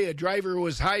 Police say a driver who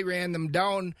was high ran them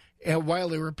down while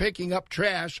they were picking up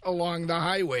trash along the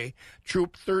highway.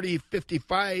 Troop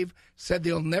 3055 said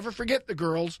they'll never forget the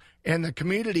girls, and the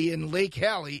community in Lake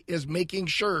Hallie is making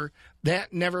sure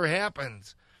that never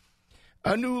happens.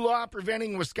 A new law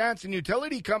preventing Wisconsin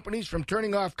utility companies from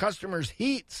turning off customers'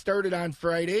 heat started on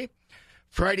Friday.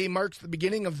 Friday marks the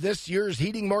beginning of this year's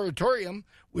heating moratorium,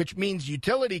 which means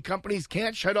utility companies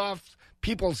can't shut off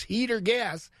people's heat or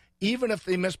gas even if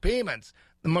they miss payments.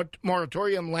 The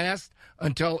moratorium lasts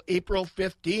until April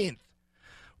 15th.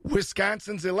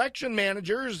 Wisconsin's election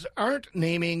managers aren't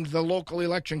naming the local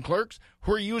election clerks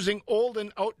who are using old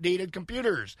and outdated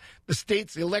computers. The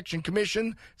state's election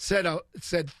commission said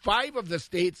 5 of the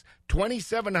state's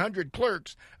 2,700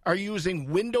 clerks are using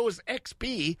Windows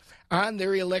XP on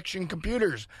their election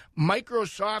computers.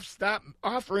 Microsoft stopped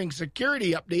offering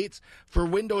security updates for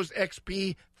Windows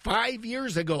XP 5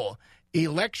 years ago.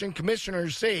 election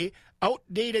commissioners say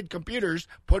outdated computers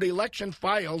put election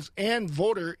files and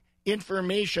voter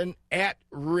information at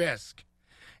risk.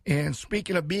 And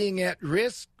speaking of being at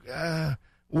risk,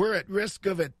 we're at risk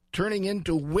of it turning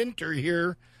into winter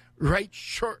here right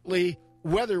shortly,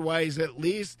 weather-wise at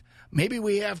least. Maybe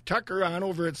we have Tucker on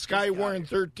over at Skywarn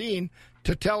 13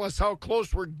 to tell us how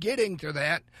close we're getting to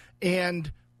that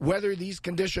and whether these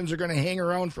conditions are going to hang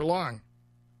around for long.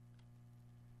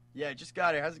 Yeah, just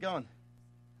got here. How's it going?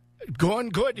 Going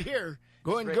good here.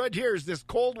 Going good here. Is this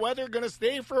cold weather going to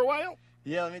stay for a while?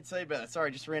 Yeah, let me tell you about it.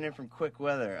 Sorry, just ran in from quick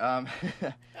weather.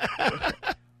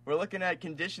 We're looking at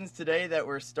conditions today that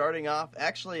we're starting off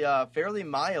actually fairly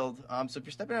mild. So if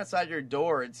you're stepping outside your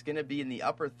door, it's going to be in the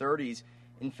upper 30s.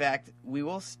 In fact, we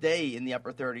will stay in the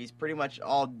upper 30s pretty much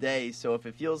all day. So if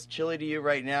it feels chilly to you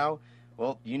right now,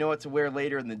 well, you know what to wear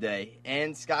later in the day.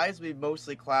 And skies will be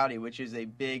mostly cloudy, which is a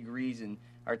big reason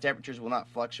our temperatures will not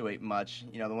fluctuate much.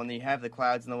 You know, when you have the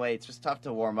clouds in the way, it's just tough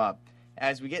to warm up.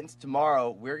 As we get into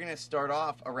tomorrow, we're going to start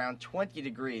off around 20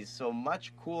 degrees, so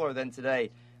much cooler than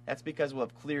today. That's because we'll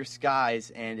have clear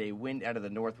skies and a wind out of the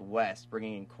northwest,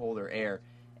 bringing in colder air.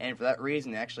 And for that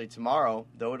reason, actually tomorrow,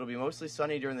 though it'll be mostly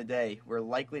sunny during the day, we're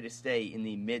likely to stay in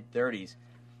the mid-30s.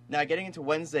 Now, getting into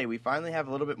Wednesday, we finally have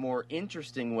a little bit more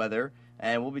interesting weather,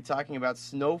 and we'll be talking about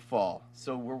snowfall.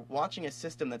 So we're watching a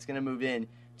system that's going to move in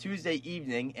Tuesday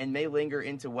evening and may linger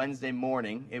into Wednesday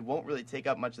morning. It won't really take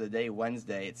up much of the day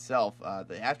Wednesday itself.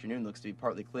 The afternoon looks to be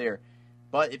partly clear.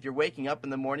 But if you're waking up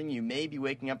in the morning, you may be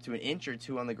waking up to an inch or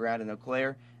two on the ground in Eau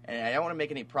Claire. And I don't want to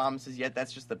make any promises yet.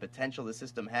 That's just the potential the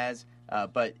system has.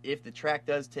 But if the track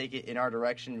does take it in our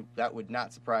direction, that would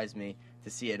not surprise me to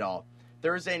see it all.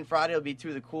 Thursday and Friday will be two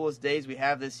of the coolest days we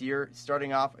have this year,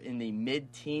 starting off in the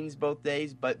mid-teens both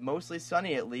days, but mostly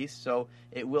sunny at least, so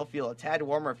it will feel a tad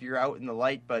warmer if you're out in the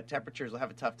light, but temperatures will have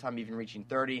a tough time even reaching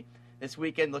 30. This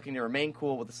weekend looking to remain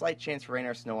cool with a slight chance for rain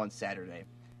or snow on Saturday.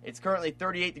 It's currently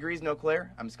 38 degrees in Eau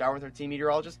Claire. I'm Skywarn 13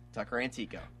 meteorologist Tucker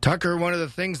Antico. Tucker, one of the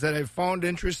things that I've found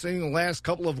interesting the last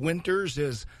couple of winters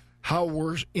is how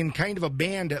we're in kind of a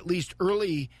band, at least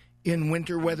early in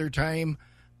winter weather time,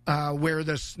 where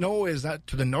the snow is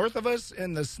to the north of us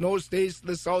and the snow stays to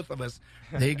the south of us.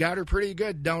 They got her pretty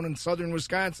good down in southern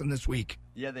Wisconsin this week.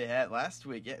 Yeah, they had last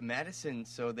week. Yeah, Madison,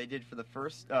 so they did for the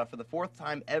fourth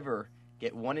time ever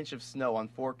get 1 inch of snow on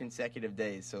 4 consecutive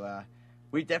days. So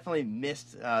we definitely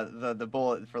missed the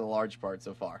bullet for the large part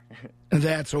so far.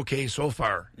 That's okay so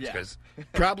far. Yeah. Because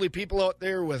probably people out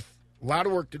there with a lot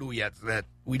of work to do yet, that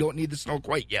we don't need the snow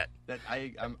quite yet.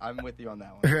 I'm with you on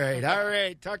that one. All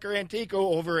right. Tucker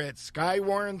Antico over at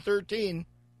Skywarn 13.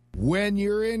 When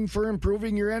you're in for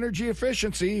improving your energy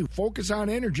efficiency, Focus on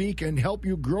Energy can help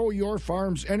you grow your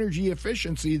farm's energy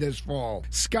efficiency this fall.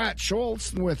 Scott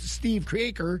Schultz with Steve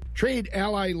Kraker, Trade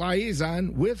Ally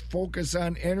Liaison with Focus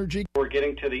on Energy. We're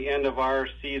getting to the end of our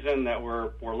season that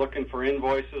we're looking for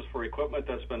invoices for equipment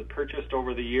that's been purchased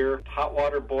over the year. Hot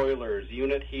water boilers,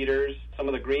 unit heaters, some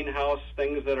of the greenhouse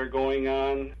things that are going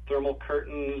on, thermal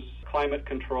curtains, climate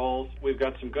controls. We've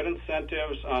got some good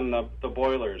incentives on the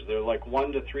boilers. They're like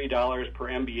 $1 to $3 per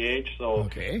MBH. So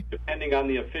depending on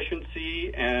the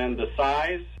efficiency and the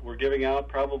size, we're giving out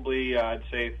probably, I'd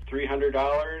say,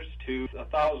 $300 to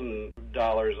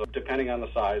 $1,000, depending on the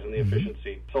size and the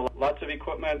efficiency. So lots of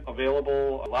equipment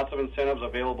available, lots of incentives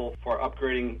available for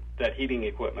upgrading that heating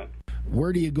equipment.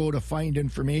 Where do you go to find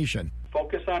information?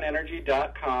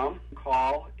 FocusOnEnergy.com.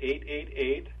 Call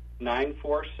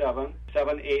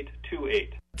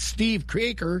 888-947-7828. Steve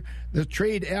Kraker, the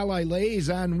Trade Ally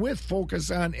Liaison with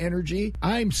Focus on Energy.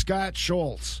 I'm Scott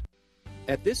Schultz.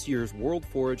 At this year's World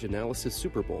Forage Analysis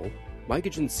Super Bowl,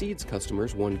 Mycogen Seeds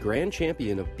customers won Grand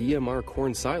Champion of BMR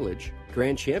corn silage,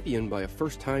 Grand Champion by a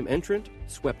first-time entrant,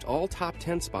 swept all top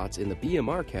 10 spots in the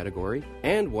BMR category,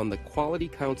 and won the Quality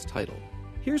Counts title.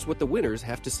 Here's what the winners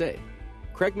have to say.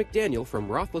 Craig McDaniel from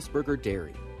Roethlisberger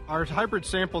Dairy. Our hybrid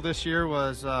sample this year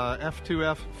was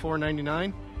F2F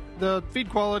 499. The feed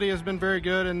quality has been very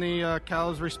good, and the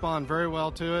cows respond very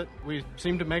well to it. We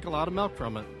seem to make a lot of milk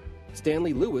from it.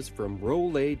 Stanley Lewis from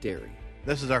Rolay Dairy.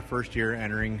 This is our first year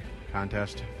entering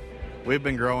contest. We've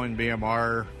been growing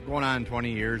BMR going on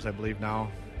 20 years, I believe now.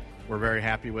 We're very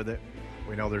happy with it.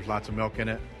 We know there's lots of milk in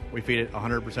it. We feed it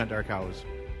 100% to our cows.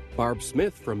 Barb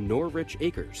Smith from Norwich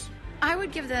Acres. I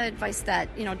would give the advice that,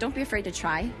 don't be afraid to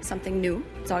try something new.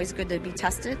 It's always good to be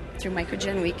tested through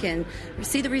Mycogen. We can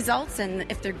see the results, and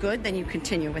if they're good, then you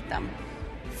continue with them.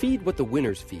 Feed what the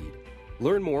winners feed.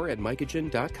 Learn more at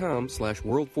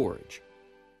mycogen.com/worldforage.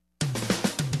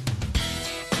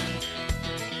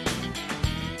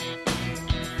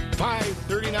 5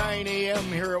 8:39 a.m.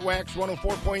 here at Wax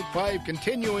 104.5,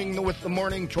 continuing with the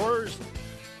morning chores.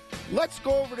 Let's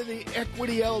go over to the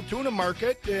Equity Altoona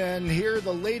market and hear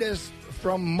the latest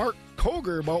from Mark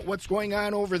Koger about what's going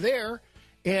on over there.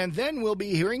 And then we'll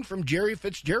be hearing from Jerry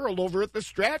Fitzgerald over at the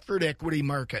Stratford Equity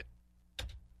Market.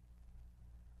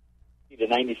 To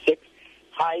 96,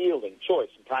 high yielding choice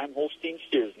and prime Holstein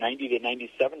steers 90 to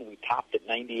 97. We topped at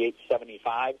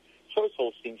 98.75. Choice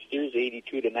Holstein steers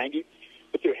 82 to 90.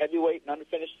 With your heavyweight and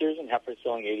underfinished steers and heifers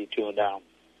selling 82 and down.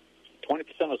 20%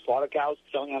 of slaughter cows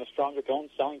selling on a stronger tone,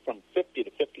 selling from 50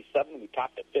 to 57. We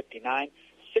topped at 59.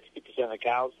 60% of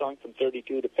cows selling from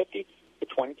 32 to 50. With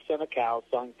 20% of cows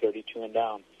selling 32 and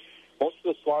down. Most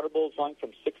of the slaughter bulls selling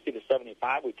from 60 to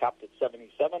 75. We topped at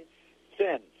 77.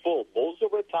 Thin, full, bulls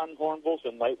over a ton, horn bulls,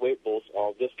 and lightweight bulls,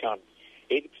 all discounted.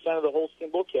 80% of the Holstein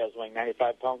bull calves weighing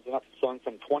 95 pounds and up, selling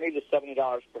from $20 to $70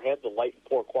 per head. The light and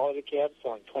poor quality calves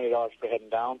selling $20 per head and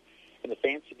down. And the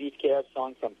fancy beef calves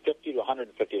selling from $50 to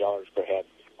 $150 per head.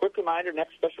 Quick reminder,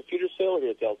 next special feeder sale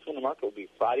here at the Altoona Market will be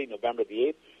Friday, November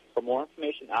the 8th. For more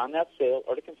information on that sale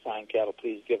or to consign cattle,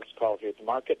 please give us a call here at the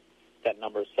market. That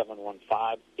number is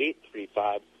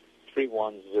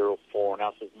 715-835-3104.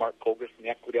 Now, this is Mark Koger from the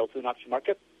Equity Altoona Auction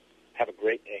Market. Have a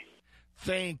great day.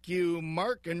 Thank you,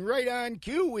 Mark. And right on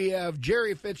cue, we have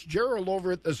Jerry Fitzgerald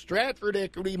over at the Stratford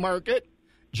Equity Market.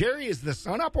 Jerry, is the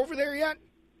sun up over there yet?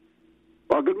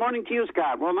 Well, good morning to you,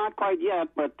 Scott. Well, not quite yet,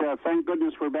 but thank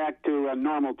goodness we're back to a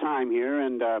normal time here.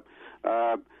 And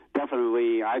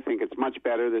definitely, I think it's much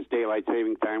better, this daylight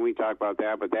saving time. We talk about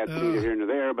that, but that's neither here nor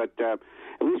there. But at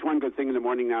least one good thing in the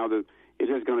morning now, that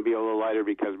it is going to be a little lighter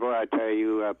because, boy, I tell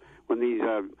you, when these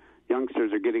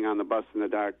youngsters are getting on the bus in the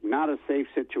dark, not a safe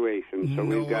situation. So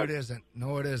we've got, it isn't.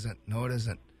 No, it isn't.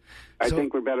 I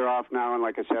think we're better off now, and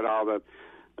like I said, all the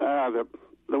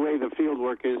way the field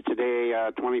work is today,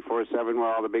 24/7 with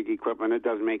all the big equipment, it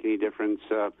doesn't make any difference.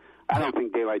 I don't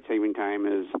think daylight saving time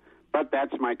is, but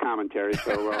that's my commentary.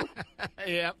 So,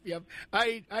 Yep.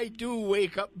 I do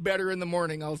wake up better in the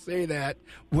morning, I'll say that,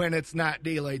 when it's not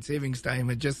daylight savings time.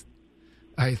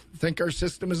 I think our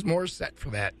system is more set for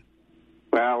that.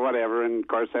 Well, whatever. And, of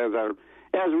course, as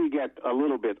we get a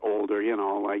little bit older,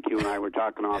 like you and I were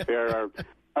talking off air,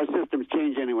 our systems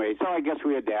change anyway. So I guess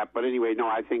we adapt. But anyway, no,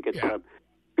 I think it's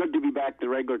good to be back to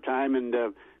regular time. And,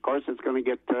 of course, it's going to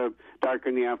get darker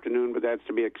in the afternoon, but that's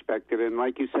to be expected. And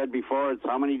like you said before, it's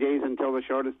how many days until the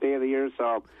shortest day of the year?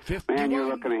 So, 51, man, you're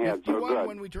looking ahead. So good.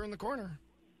 When we turn the corner.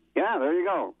 Yeah, there you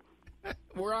go.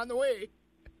 We're on the way.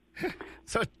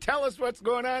 So tell us what's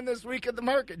going on this week at the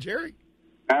market, Jerry.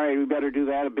 All right, we better do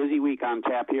that. A busy week on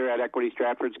tap here at Equity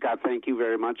Stratford. Scott, thank you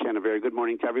very much, and a very good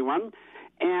morning to everyone.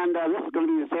 And this is going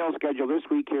to be the sales schedule this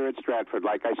week here at Stratford.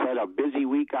 Like I said, a busy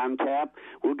week on tap.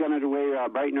 We're going to away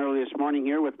bright and early this morning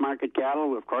here with market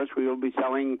cattle. Of course, we will be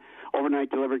selling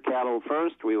overnight delivered cattle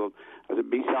first. We will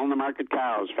be selling the market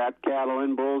cows, fat cattle,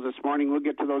 and bulls this morning. We'll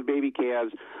get to those baby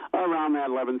calves around that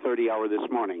 11:30 hour this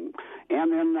morning.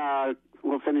 And then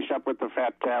we'll finish up with the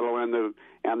fat cattle and the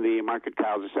market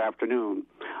cows this afternoon.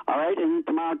 All right, and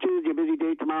tomorrow Tuesday, a busy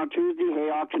day tomorrow Tuesday, hay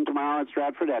auction tomorrow at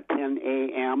Stratford at 10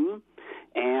 a.m.,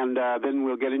 and then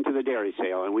we'll get into the dairy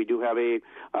sale. And we do have a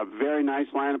very nice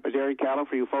lineup of dairy cattle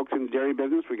for you folks in the dairy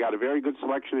business. We got a very good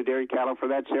selection of dairy cattle for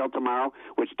that sale tomorrow,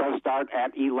 which does start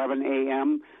at 11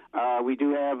 a.m., we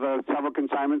do have several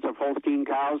consignments of Holstein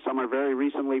cows. Some are very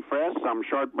recently fresh, some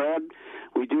shortbred.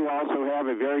 We do also have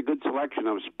a very good selection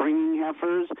of springing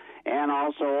heifers and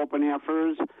also open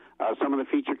heifers. Some of the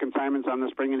feature consignments on the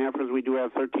springing heifers, we do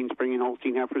have 13 springing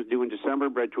Holstein heifers due in December,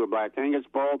 bred to a Black Angus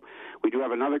bull. We do have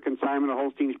another consignment of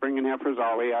Holstein springing heifers,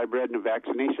 all AI bred in a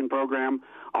vaccination program.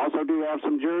 Also do have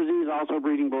some jerseys. Also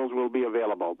breeding bulls will be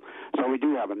available. So we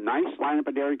do have a nice lineup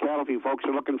of dairy cattle. If you folks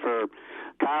are looking for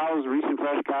cows, recent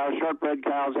fresh cows, shortbred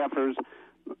cows, heifers,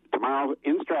 tomorrow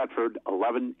in Stratford,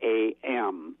 11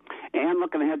 a.m. And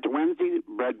looking ahead to Wednesday,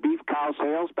 bred beef cow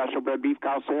sale, special bred beef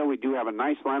cow sale. We do have a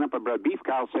nice lineup of bred beef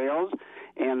cow sales,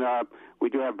 and we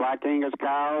do have Black Angus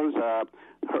cows.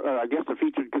 I guess the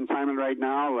featured consignment right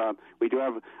now, we do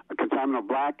have a consignment of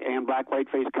black and black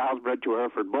white-faced cows bred to a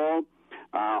Hereford bull.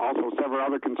 Also several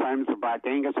other consignments of Black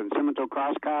Angus and Simmental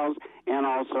cross cows, and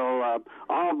also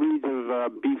all breeds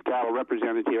of beef cattle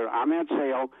represented here on that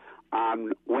sale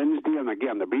on Wednesday. And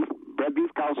again, the bred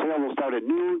beef cow sale will start at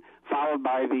noon, followed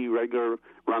by the regular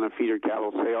run of feeder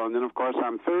cattle sale. And then, of course,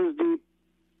 on Thursday,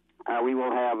 we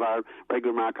will have our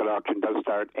regular market auction does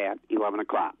start at 11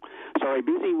 o'clock. So a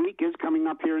busy week is coming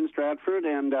up here in Stratford,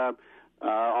 and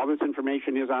all this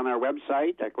information is on our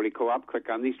website, Equity Co-op. Click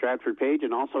on the Stratford page,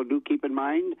 and also do keep in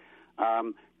mind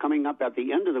Coming up at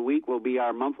the end of the week will be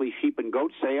our monthly sheep and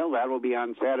goat sale. That will be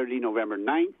on Saturday, November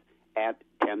 9th at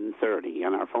 10:30.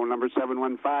 And our phone number is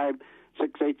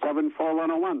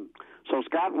 715-687-4101. So,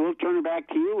 Scott, we'll turn it back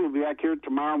to you. We'll be back here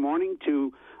tomorrow morning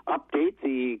to update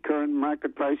the current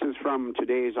market prices from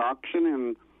today's auction,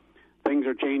 and things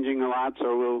are changing a lot,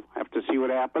 so we'll have to see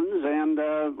what happens. And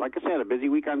like I said, a busy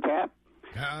week on tap.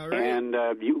 All right. And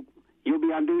you'll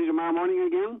be on duty tomorrow morning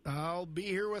again? I'll be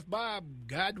here with Bob,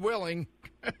 God willing.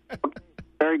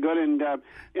 Very good. And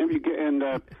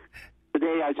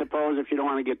today, I suppose, if you don't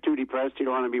want to get too depressed, you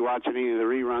don't want to be watching any of the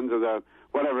reruns of the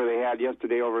whatever they had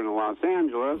yesterday over in Los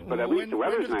Angeles. But at least the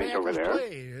weather's nice over there.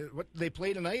 Play? What, they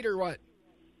play tonight or what?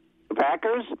 The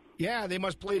Packers? Yeah, they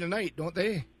must play tonight, don't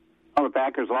they? Oh, the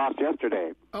Packers lost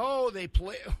yesterday. Oh, they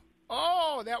play.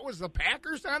 Oh, that was the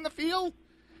Packers on the field?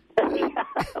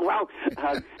 Well,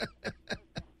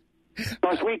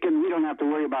 this weekend we don't have to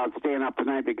worry about staying up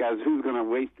tonight because who's going to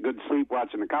waste good sleep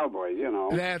watching the Cowboys, you know?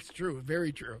 That's true.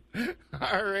 Very true.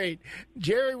 All right.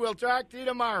 Jerry, we'll talk to you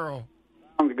tomorrow.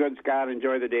 Sounds good, Scott.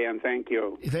 Enjoy the day, and thank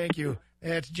you. Thank you.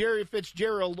 That's Jerry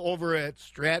Fitzgerald over at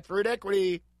Stratford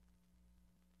Equity.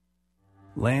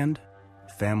 Land,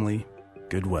 family,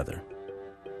 good weather.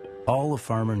 All a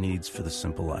farmer needs for the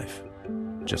simple life.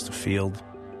 Just a field,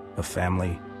 a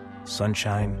family,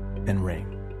 sunshine, and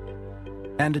rain.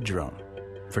 And a drone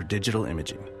for digital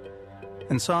imaging.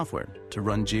 And software to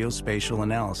run geospatial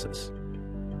analysis.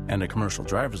 And a commercial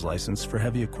driver's license for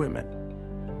heavy equipment.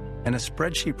 And a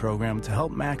spreadsheet program to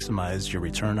help maximize your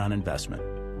return on investment.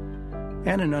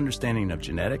 And an understanding of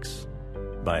genetics,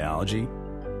 biology,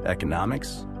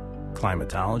 economics,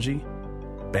 climatology,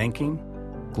 banking,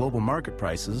 global market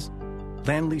prices,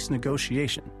 land lease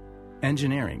negotiation,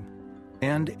 engineering,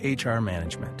 and HR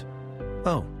management.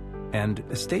 Oh, and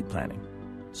estate planning,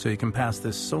 so you can pass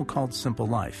this so-called simple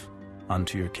life on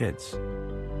to your kids.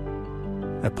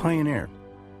 At Pioneer,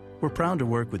 we're proud to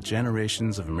work with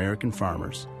generations of American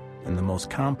farmers in the most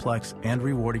complex and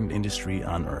rewarding industry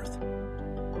on earth.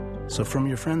 So from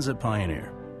your friends at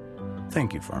Pioneer,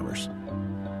 thank you, farmers.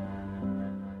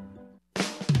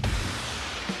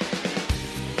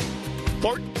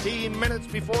 14 minutes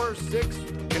before 6,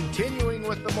 continuing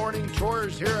with the morning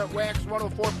chores here at Wax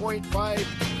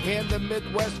 104.5 and the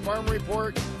Midwest Farm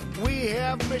Report. We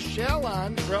have Michelle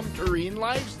on from Tureen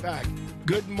Livestock.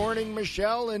 Good morning,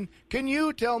 Michelle, and can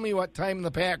you tell me what time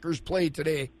the Packers play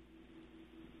today?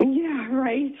 Yeah,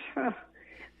 right.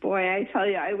 Boy, I tell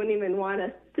you, I wouldn't even want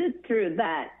to sit through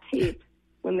that tape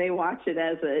when they watch it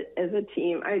as a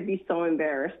team. I'd be so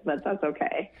embarrassed, but that's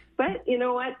okay. But you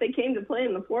know what? They came to play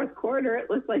in the fourth quarter. It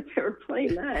looked like they were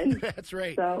playing then. That's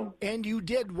right. So, and you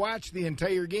did watch the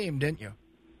entire game, didn't you?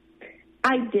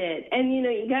 I did. And, you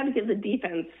know, you got to give the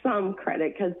defense some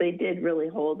credit because they did really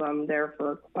hold them there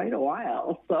for quite a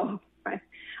while. So,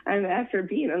 I'm after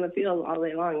being on the field all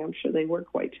day long, I'm sure they were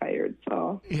quite tired.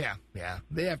 So Yeah.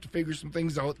 They have to figure some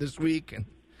things out this week and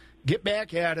get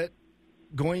back at it.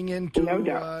 Going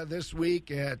into this week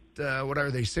at, what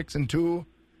are they, 6-2?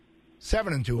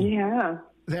 7-2. Yeah.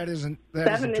 That isn't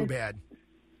too bad.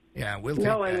 Yeah, we'll take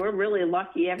No, and that. we're really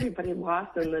lucky everybody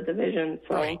lost in the division.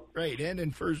 So. Right, and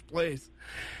in first place.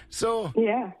 So,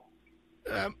 yeah.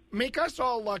 Make us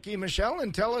all lucky, Michelle,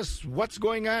 and tell us what's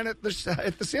going on at the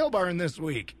sale barn this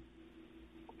week.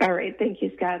 All right, thank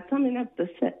you, Scott. Summing up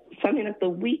the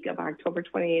week of October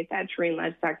 28th at Tureen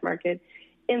Livestock Market.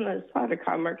 In the slaughter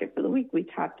cow market for the week, we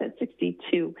topped at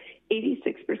 62.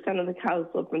 86% of the cows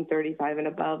sold from 35 and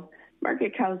above.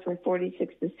 Market cows were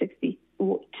 46 to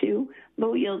 62.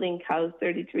 Low-yielding cows,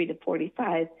 33 to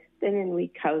 45. Then in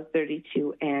weak cows,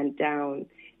 32 and down.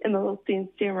 In the Holstein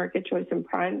steer market, choice and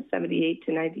prime, 78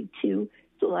 to 92.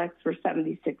 Selects were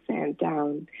 76 and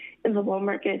down. In the bull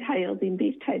market, high-yielding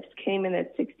beef types came in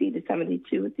at 60 to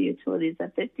 72, with the utilities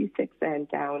at 56 and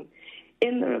down.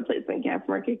 In the replacement calf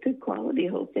market, good quality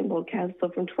Holstein bull calves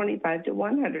sold from $25 to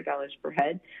 $100 per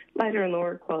head. Lighter and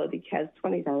lower quality calves,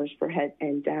 $20 per head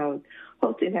and down.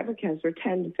 Holstein heifer calves were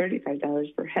 $10 to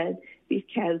 $35 per head. Beef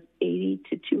calves, $80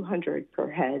 to $200 per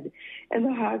head. In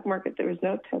the hog market, there was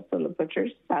no test on the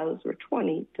butchers. Sows were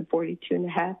 20 to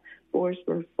 42.5. Boars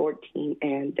were 14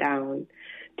 and down.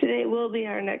 Today will be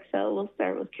our next sale. We'll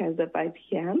start with calves at 5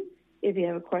 p.m. If you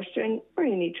have a question or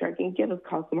you need trucking, give us a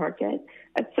call to market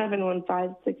at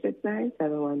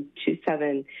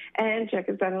 715-669-7127. And check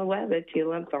us out on the web at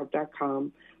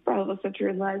tlmthorpe.com. For all of us at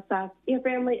Tureen Livestock, your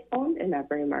family owned and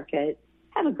operating market.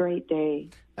 Have a great day.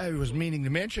 I was meaning to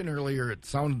mention earlier, it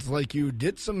sounds like you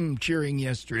did some cheering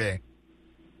yesterday.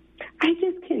 I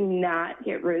just can't cannot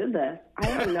get rid of this.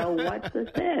 I don't know what this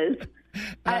is.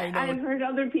 I've heard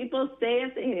other people say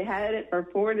if they had it for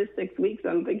 4 to 6 weeks.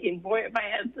 I'm thinking, boy, if I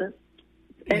had this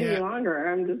any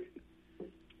longer, I'm just...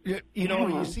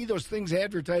 You see those things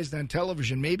advertised on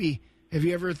television. Maybe, have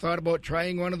you ever thought about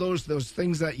trying one of those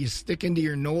things that you stick into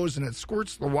your nose and it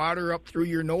squirts the water up through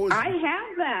your nose? I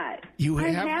have that. You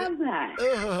have I have that.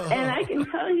 And I can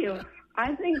tell you,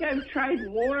 I think I've tried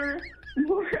more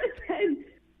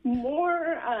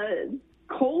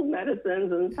cold medicines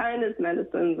and sinus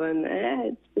medicines,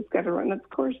 and it's got to run its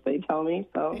course, they tell me.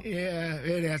 So yeah,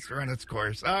 it has to run its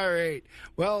course. All right.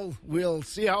 Well, we'll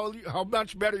see how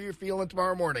much better you're feeling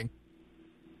tomorrow morning.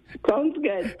 Sounds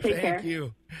good. Take care. Thank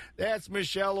you. That's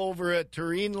Michelle over at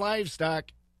Tureen Livestock.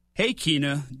 Hey,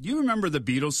 Keena, do you remember the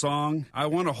Beatles song, I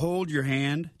Want to Hold Your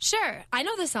Hand? Sure, I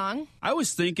know the song. I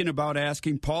was thinking about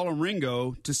asking Paul and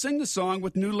Ringo to sing the song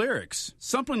with new lyrics.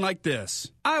 Something like this.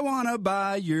 I want to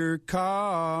buy your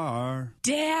car.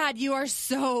 Dad, you are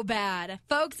so bad.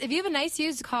 Folks, if you have a nice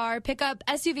used car, pickup,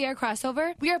 SUV, or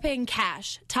crossover, we are paying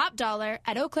cash, top dollar,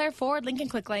 at Eau Claire Ford, Lincoln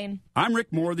Quick Lane. I'm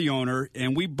Rick Moore, the owner,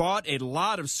 and we bought a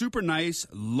lot of super nice,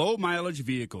 low-mileage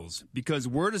vehicles because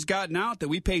word has gotten out that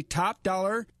we pay top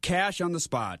dollar, cash on the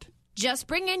spot. Just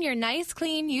bring in your nice,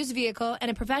 clean, used vehicle, and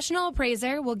a professional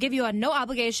appraiser will give you a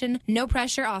no-obligation,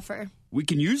 no-pressure offer. We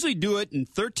can usually do it in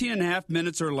 13 and a half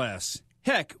minutes or less.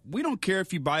 Heck, we don't care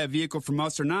if you buy a vehicle from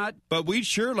us or not, but we'd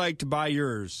sure like to buy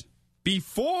yours.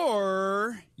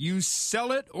 Before you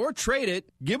sell it or trade it,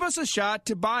 give us a shot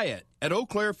to buy it at Eau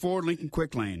Claire Ford Lincoln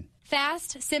Quick Lane.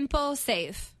 Fast, simple,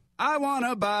 safe. I want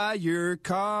to buy your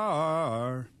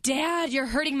car. Dad, you're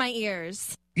hurting my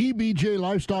ears. EBJ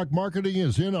Livestock Marketing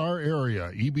is in our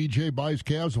area. EBJ buys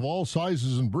calves of all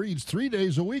sizes and breeds 3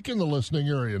 days a week in the listening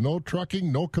area. No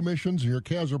trucking, no commissions, and your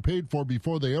calves are paid for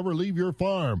before they ever leave your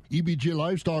farm. EBJ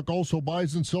Livestock also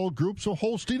buys and sells groups of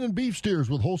Holstein and beef steers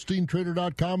with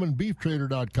HolsteinTrader.com and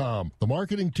BeefTrader.com. The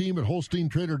marketing team at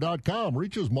HolsteinTrader.com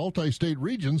reaches multi-state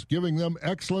regions, giving them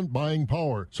excellent buying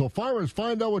power. So farmers,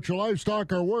 find out what your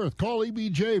livestock are worth. Call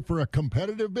EBJ for a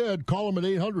competitive bid. Call them at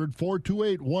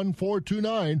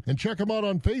 800-428-1429. And check them out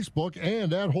on Facebook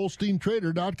and at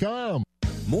HolsteinTrader.com.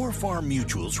 More farm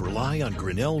mutuals rely on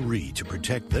Grinnell Re to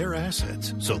protect their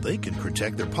assets so they can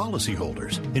protect their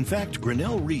policyholders. In fact,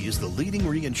 Grinnell Re is the leading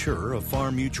reinsurer of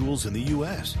farm mutuals in the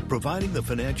U.S., providing the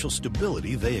financial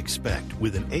stability they expect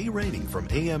with an A rating from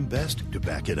AM Best to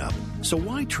back it up. So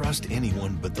why trust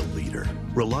anyone but the leader?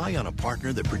 Rely on a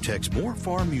partner that protects more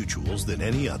farm mutuals than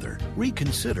any other.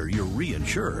 Reconsider your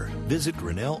reinsurer. Visit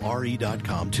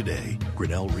GrinnellRE.com today.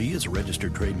 Grinnell Re is a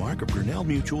registered trademark of Grinnell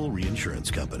Mutual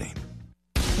Reinsurance Company.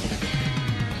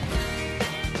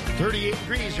 38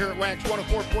 degrees here at Wax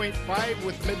 104.5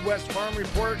 with Midwest Farm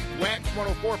Report. Wax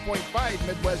 104.5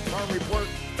 Midwest Farm Report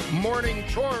morning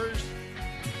chores.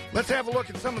 Let's have a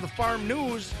look at some of the farm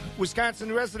news.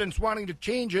 Wisconsin residents wanting to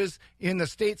changes in the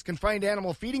state's confined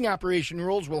animal feeding operation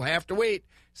rules will have to wait.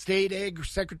 State Ag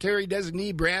Secretary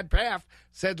Designee Brad Pfaff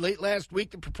said late last week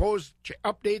the proposed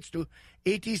updates to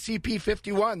ATCP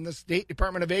 51, the State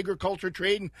Department of Agriculture,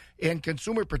 Trade, and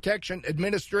Consumer Protection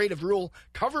administrative rule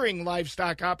covering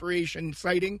livestock operation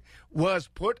siting, was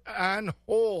put on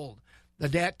hold. The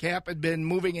DATCAP had been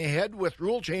moving ahead with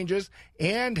rule changes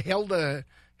and held a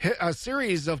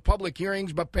series of public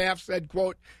hearings, but Pfaff said,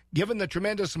 quote, given the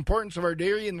tremendous importance of our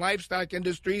dairy and livestock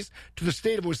industries to the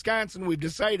state of Wisconsin, we've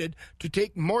decided to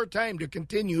take more time to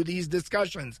continue these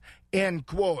discussions, end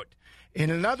quote. In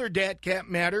another DATCAP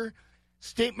matter,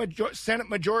 Senate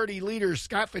Majority Leader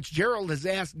Scott Fitzgerald has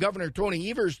asked Governor Tony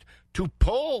Evers to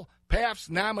pull Pfaff's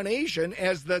nomination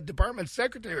as the department's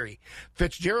secretary.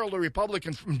 Fitzgerald, a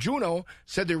Republican from Juneau,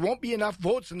 said there won't be enough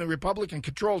votes in the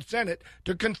Republican-controlled Senate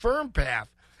to confirm Pfaff.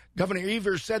 Governor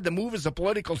Evers said the move is a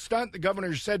political stunt. The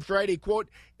governor said Friday, quote,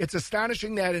 it's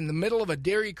astonishing that in the middle of a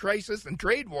dairy crisis and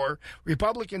trade war,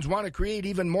 Republicans want to create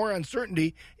even more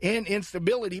uncertainty and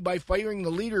instability by firing the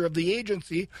leader of the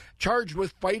agency charged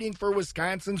with fighting for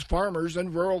Wisconsin's farmers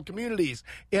and rural communities,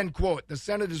 end quote. The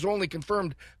Senate has only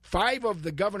confirmed 5 of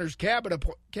the governor's cabinet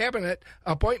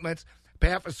appointments.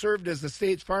 Pfaff has served as the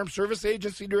state's Farm Service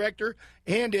Agency Director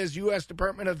and as U.S.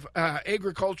 Department of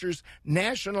Agriculture's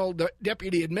National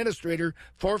Deputy Administrator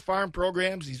for Farm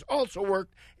Programs. He's also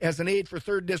worked as an aide for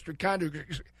 3rd District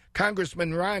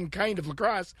Congressman Ron Kind of La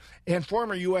Crosse and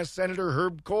former U.S. Senator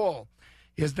Herb Kohl.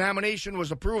 His nomination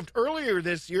was approved earlier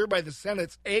this year by the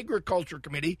Senate's Agriculture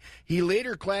Committee. He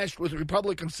later clashed with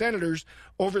Republican senators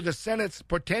over the Senate's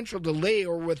potential delay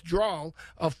or withdrawal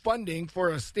of funding for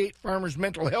a state farmers'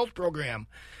 mental health program.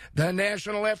 The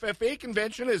National FFA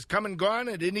Convention has come and gone,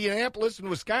 and Indianapolis and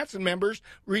Wisconsin members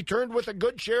returned with a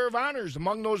good share of honors.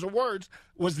 Among those awards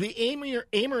was the Amory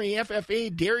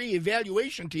FFA Dairy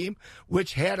Evaluation Team,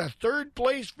 which had a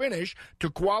third-place finish to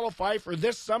qualify for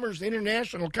this summer's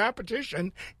international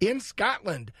competition in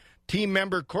Scotland. Team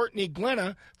member Courtney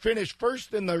Glenna finished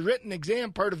first in the written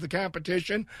exam part of the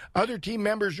competition. Other team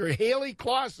members are Haley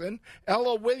Clausen,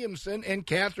 Ella Williamson, and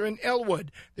Catherine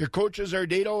Elwood. Their coaches are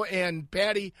Dato and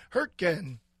Patty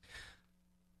Hurtgen.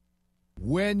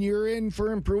 When you're in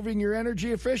for improving your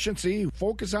energy efficiency,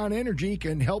 Focus on Energy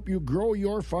can help you grow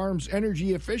your farm's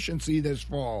energy efficiency this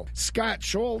fall. Scott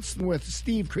Schultz with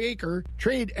Steve Kraker,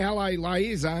 Trade Ally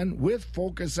Liaison with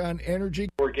Focus on Energy.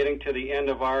 We're getting to the end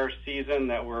of our season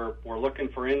that we're looking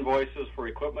for invoices for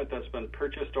equipment that's been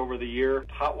purchased over the year.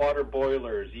 Hot water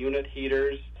boilers, unit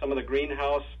heaters, some of the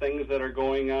greenhouse things that are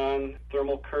going on,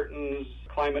 thermal curtains,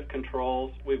 climate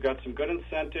controls. We've got some good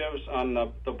incentives on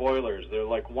the boilers. They're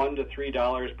like $1 to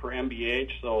 $3 per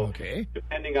MBH. So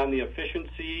depending on the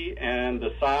efficiency and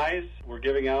the size, we're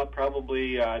giving out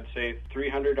probably, I'd say,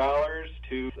 $300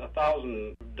 to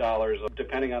 $1,000,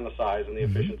 depending on the size and the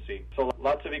efficiency. So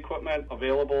lots of equipment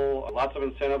available, lots of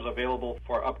incentives available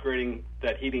for upgrading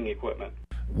that heating equipment.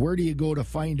 Where do you go to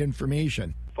find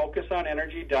information?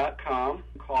 FocusOnEnergy.com.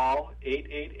 Call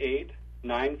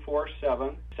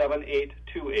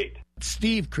 888-947-7828.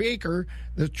 Steve Kraker,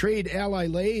 the Trade Ally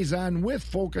Liaison with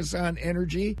Focus on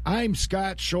Energy. I'm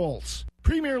Scott Schultz.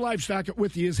 Premier Livestock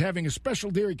with you is having a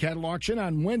special dairy cattle auction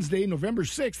on Wednesday, November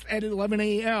 6th at 11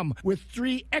 a.m. with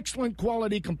 3 excellent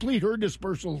quality complete herd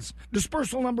dispersals.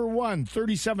 Dispersal number 1,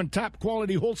 37 top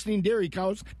quality Holstein dairy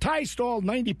cows, tie stall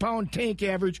 90-pound tank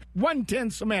average,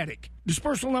 110 somatic.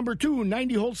 Dispersal number 2,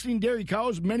 90 Holstein dairy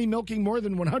cows, many milking more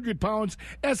than 100 pounds,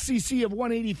 SCC of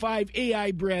 185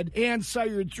 AI bred and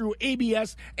sired through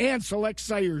ABS and select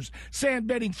sires. Sand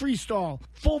bedding freestall,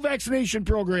 full vaccination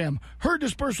program. Herd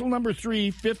dispersal number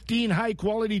 3, 15 high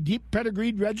quality deep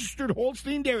pedigreed registered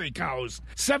Holstein dairy cows,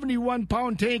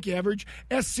 71-pound tank average,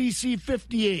 SCC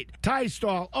 58, tie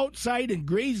stall, outside and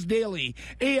graze daily.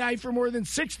 AI for more than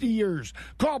 60 years.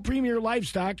 Call Premier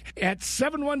Livestock at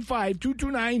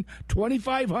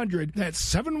 715-229-2500. That's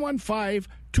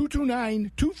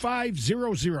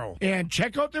 715-229-2500. And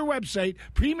check out their website,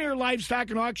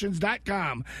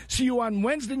 PremierLivestockAndAuctions.com. See you on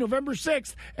Wednesday, November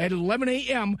 6th at 11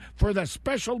 a.m. for the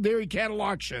special dairy cattle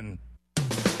auction.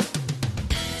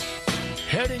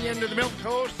 Heading into the Milk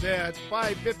Coast at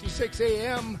 5:56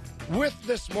 a.m. with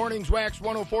this morning's Wax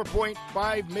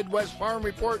 104.5 Midwest Farm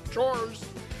Report chores.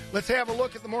 Let's have a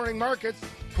look at the morning markets.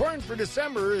 Corn for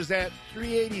December is at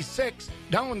 $3.86,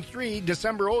 down 3.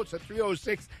 December oats at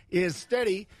 $3.06 is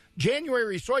steady.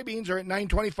 January soybeans are at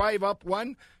 $9.25, up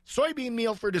 1. Soybean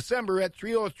meal for December at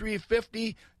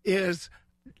 $303.50 is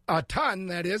a ton,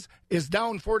 that is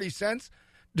down 40 cents.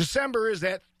 December is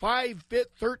at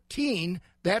 $5.13,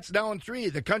 that's down 3.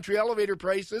 The country elevator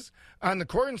prices on the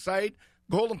corn side,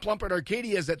 Golden Plump at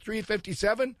Arcadia is at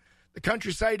 $3.57. The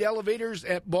countryside elevators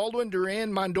at Baldwin,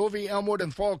 Duran, Mondovi, Elmwood,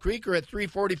 and Fall Creek are at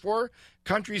 $3.44.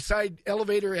 Countryside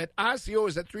elevator at Osseo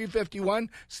is at $3.51.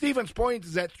 Stevens Point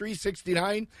is at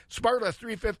 $3.69. Sparta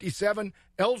 $3.57.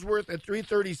 Ellsworth at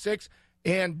 $3.36.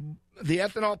 And the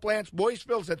ethanol plants,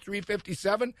 Boyceville's at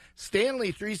 $3.57.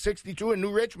 Stanley $3.62. And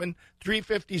New Richmond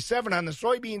 $3.57. On the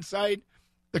soybean side,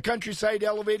 the countryside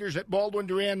elevators at Baldwin,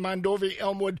 Duran, Mondovi,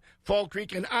 Elmwood, Fall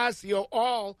Creek, and Osseo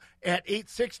all at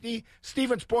 $8.60.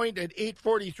 Stevens Point at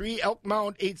 $8.43. Elk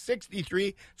Mound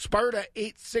 $8.63. Sparta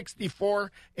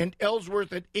 $8.64. And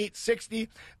Ellsworth at $8.60.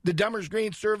 The Dummers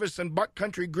Grain Service and Buck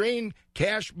Country Grain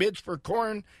cash bids for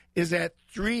corn is at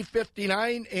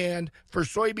 $3.59, and for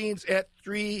soybeans at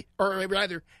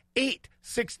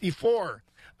 $8.64.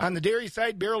 On the dairy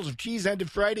side, barrels of cheese ended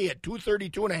Friday at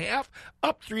 $2.32.5,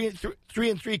 up 3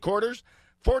 3/4.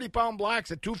 40-pound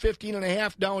blocks at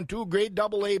 $2.15.5, down 2. Grade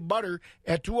AA butter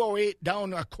at $2.08,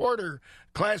 down 1/4.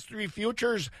 Class 3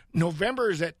 futures, November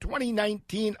is at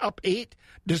 2019, up 8.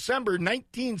 December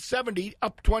 1970,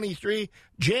 up 23.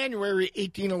 January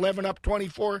 1811, up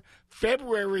 24.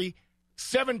 February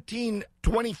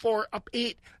 1724, up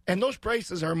 8. And those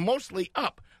prices are mostly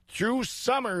up through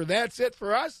summer. That's it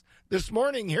for us this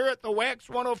morning here at the Wax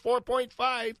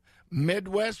 104.5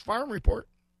 Midwest Farm Report.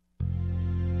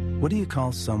 What do you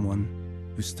call someone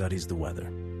who studies the weather?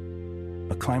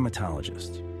 A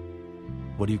climatologist.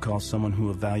 What do you call someone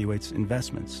who evaluates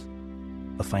investments?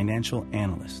 A financial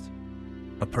analyst.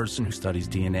 a person who studies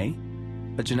DNA,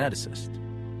 a geneticist,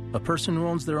 a person who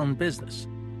owns their own business,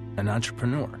 an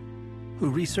entrepreneur, who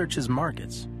researches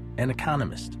markets, an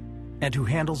economist, and who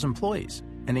handles employees,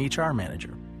 an HR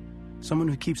manager, someone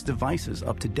who keeps devices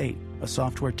up to date, a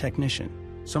software technician,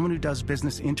 someone who does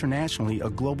business internationally, a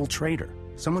global trader,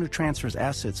 someone who transfers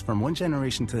assets from one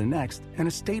generation to the next, an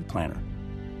estate planner.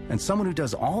 And someone who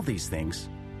does all these things,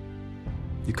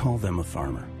 you call them a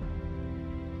farmer.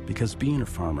 Because being a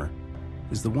farmer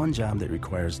is the one job that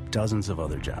requires dozens of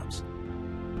other jobs.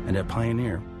 And at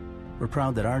Pioneer, we're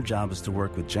proud that our job is to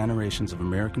work with generations of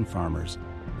American farmers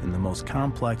in the most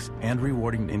complex and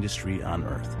rewarding industry on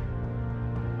earth.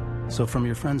 So from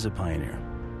your friends at Pioneer,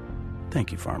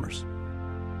 thank you, farmers.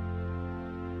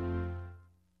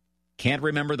 Can't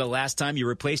remember the last time you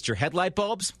replaced your headlight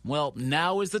bulbs? Well,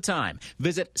 now is the time.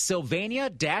 Visit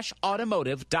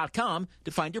Sylvania-automotive.com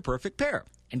to find your perfect pair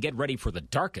and get ready for the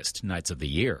darkest nights of the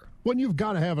year. When you've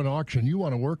got to have an auction, you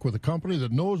want to work with a company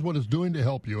that knows what it's doing to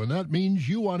help you, and that means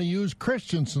you want to use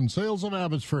Christensen Sales of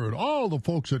Abbotsford. All the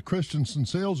folks at Christensen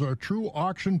Sales are true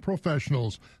auction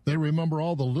professionals. They remember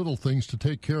all the little things to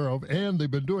take care of, and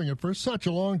they've been doing it for such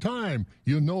a long time.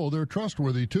 You know they're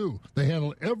trustworthy, too. They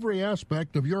handle every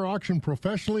aspect of your auction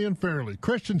professionally and fairly.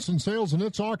 Christensen Sales and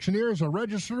its auctioneers are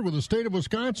registered with the state of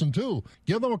Wisconsin, too.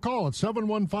 Give them a call at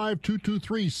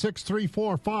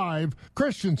 715-223-6345.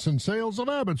 Christensen Sales of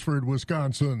Abbotsford,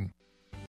 Wisconsin.